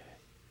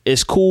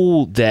 it's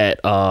cool that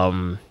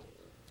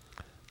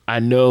I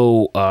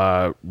know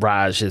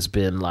Raj has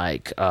been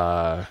like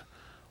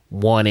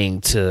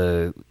wanting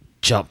to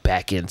jump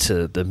back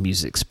into the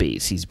music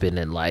space. He's been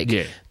in like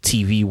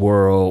TV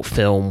world,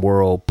 film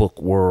world,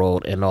 book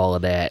world, and all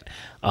of that.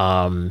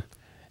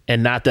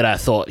 And not that I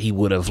thought he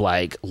would have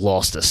like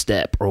lost a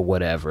step or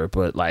whatever,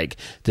 but like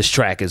this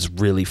track is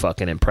really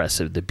fucking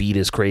impressive. The beat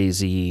is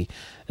crazy.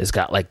 It's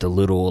got like the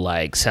little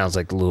like sounds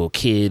like the little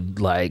kid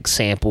like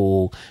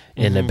sample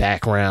in the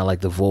background,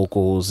 like the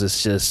vocals.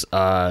 It's just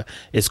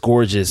it's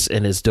gorgeous,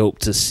 and it's dope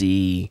to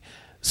see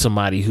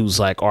somebody who's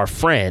like our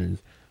friend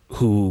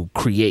who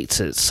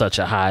creates at such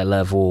a high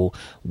level.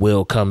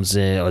 Will comes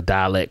in, or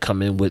Dialect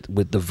come in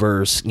with the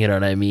verse, you know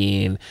what I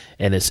mean?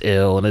 And it's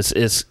ill, and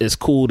it's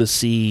cool to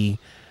see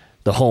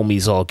the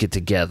homies all get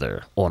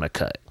together on a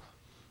cut.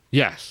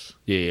 Yes.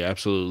 Yeah,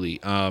 absolutely.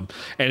 And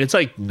it's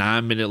like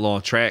 9-minute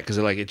long track because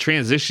it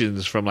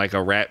transitions from like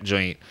a rap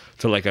joint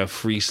to like a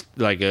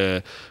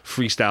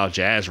freestyle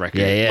jazz record.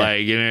 Yeah.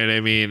 Like, you know what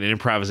I mean? An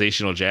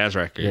improvisational jazz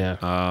record.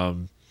 Yeah.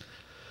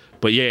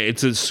 But yeah,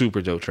 it's a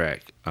super dope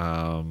track.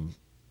 And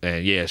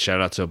yeah, shout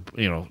out to the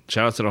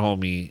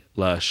homie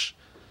Lush.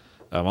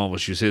 I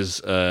almost used his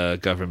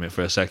government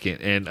for a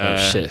second. And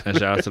shit. And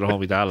shout out to the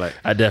homie Dialect.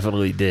 I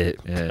definitely did.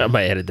 Yeah. I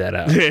might edit that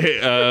out.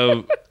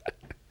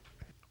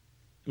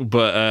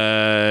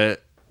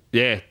 But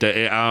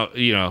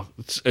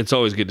it's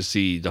always good to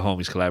see the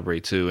homies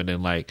collaborate too. And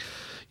then like,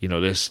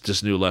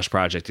 this new Lush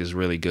project is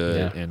really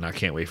good, and I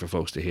can't wait for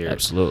folks to hear it.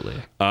 Absolutely.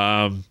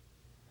 And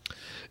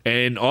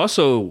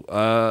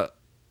also,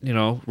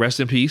 rest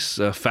in peace,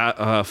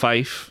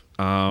 Fife.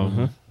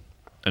 A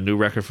new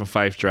record from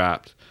Fife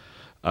dropped.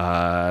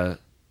 In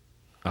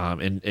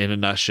a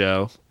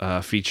nutshell,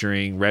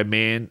 featuring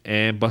Redman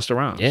and Busta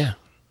Rhymes. Yeah.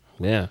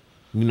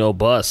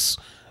 Bus.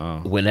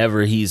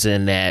 Whenever he's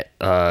in that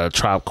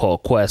Tribe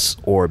Called Quest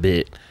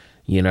orbit,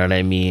 you know what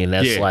I mean?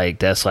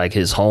 That's like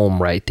his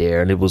home right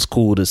there. And it was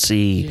cool to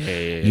see,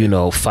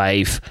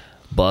 Fife,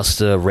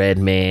 Busta,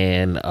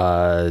 Redman,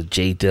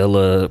 Jay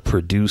Dilla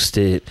produced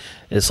it.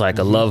 It's like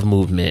a Love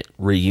Movement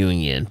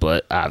reunion,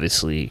 but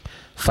obviously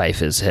Fife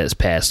has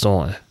passed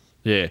on.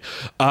 Yeah.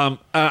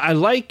 I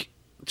like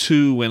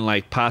too when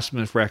like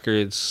posthumous, when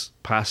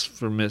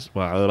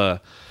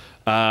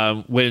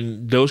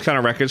those kind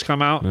of records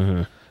come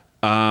out,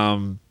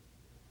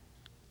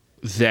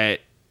 that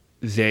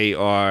they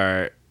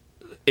are,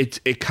 it's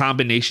a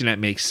combination that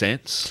makes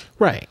sense.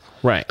 Right.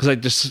 Because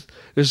like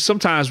there's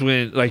sometimes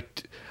when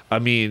like, I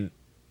mean,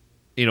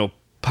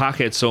 Pac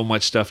had so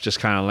much stuff just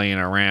kind of laying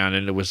around,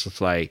 and it was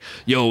just like,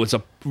 yo, it's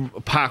a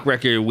Pac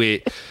record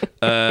with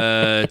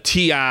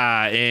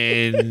T.I.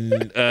 and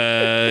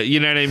you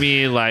know what I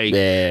mean, like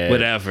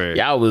whatever.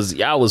 Y'all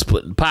was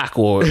putting Pac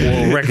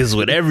on records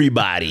with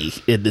everybody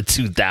in the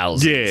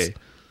 2000s. Yeah,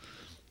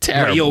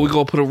 terrible. Like, yo, we're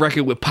gonna put a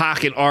record with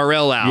Pac and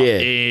RL out,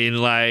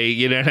 and like,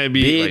 you know what I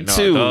mean, Big like, no,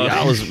 too.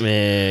 dog.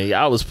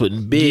 Y'all was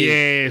putting Big.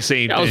 Yeah,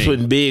 same Y'all was thing.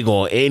 putting Big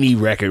on any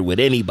record with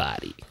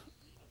anybody.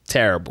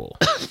 Terrible.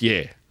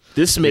 Yeah.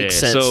 This makes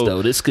sense so,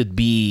 though. This could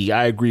be,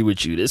 I agree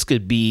with you. This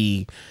could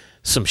be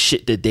some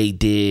shit that they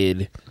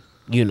did,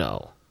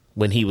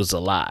 when he was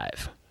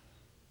alive.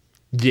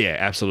 Yeah,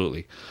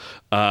 absolutely.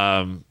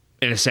 And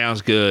it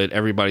sounds good.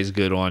 Everybody's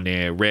good on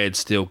there. Red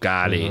still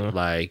got it.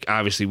 Like,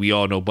 obviously, we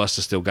all know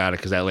Busta still got it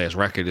because that last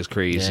record is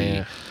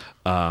crazy.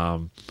 Yeah.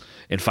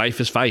 And Fife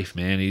is Fife,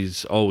 man.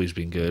 He's always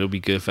been good. It'll be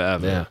good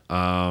forever.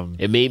 Yeah.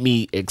 It made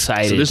me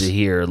excited to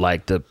hear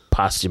like the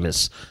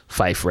posthumous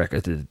Fife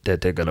record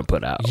that they're gonna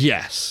put out.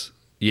 Yes.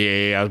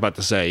 Yeah, I was about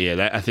to say,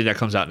 I think that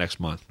comes out next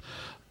month.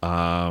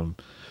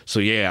 So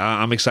yeah,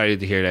 I'm excited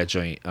to hear that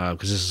joint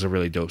because this is a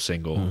really dope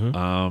single.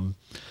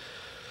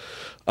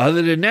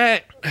 Other than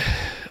that,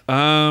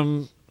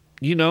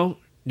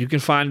 you can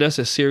find us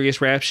at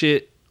Serious Rap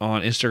Shit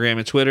on Instagram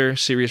and Twitter,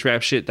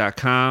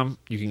 seriousrapshit.com.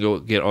 You can go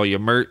get all your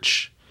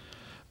merch.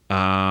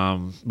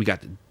 We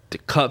got the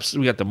cups,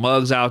 we got the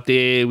mugs out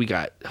there, we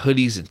got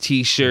hoodies and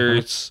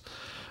t-shirts,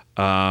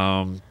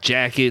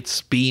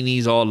 jackets,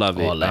 beanies, all of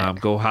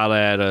it. Go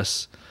holla at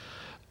us.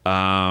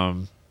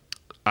 I'm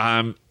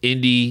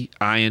Indy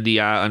INDI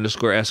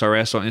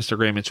 _SRS on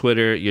Instagram and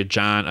Twitter. You're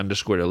John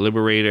 _the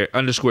Liberator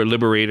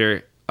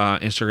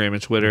Instagram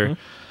and Twitter.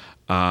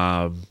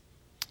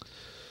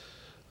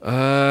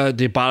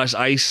 The Abolish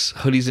Ice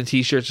hoodies and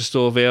t-shirts are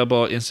still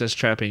available at Incense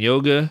Trap and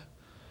Yoga.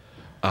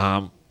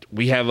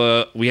 We have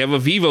a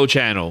Vivo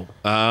channel.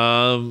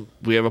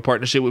 We have a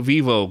partnership with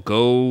Vivo.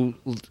 Go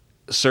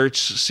search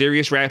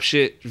Serious Rap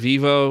Shit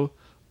Vivo,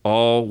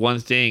 all one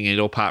thing, and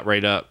it'll pop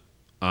right up.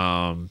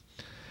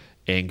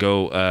 and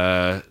go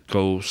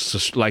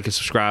like and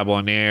subscribe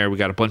on there. We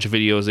got a bunch of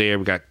videos there.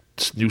 We got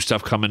new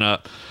stuff coming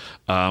up.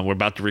 We're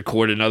about to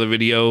record another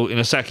video in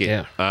a second.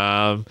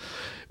 Yeah.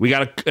 We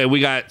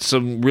got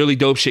some really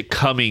dope shit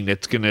coming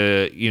that's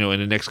gonna, in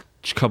the next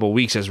couple of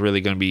weeks, that's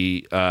really gonna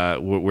be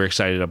we're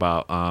excited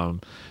about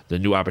the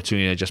new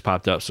opportunity that just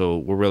popped up. So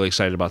we're really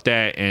excited about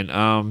that. And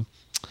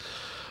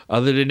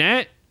other than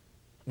that,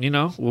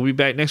 we'll be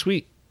back next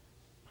week.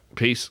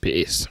 Peace.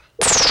 Peace.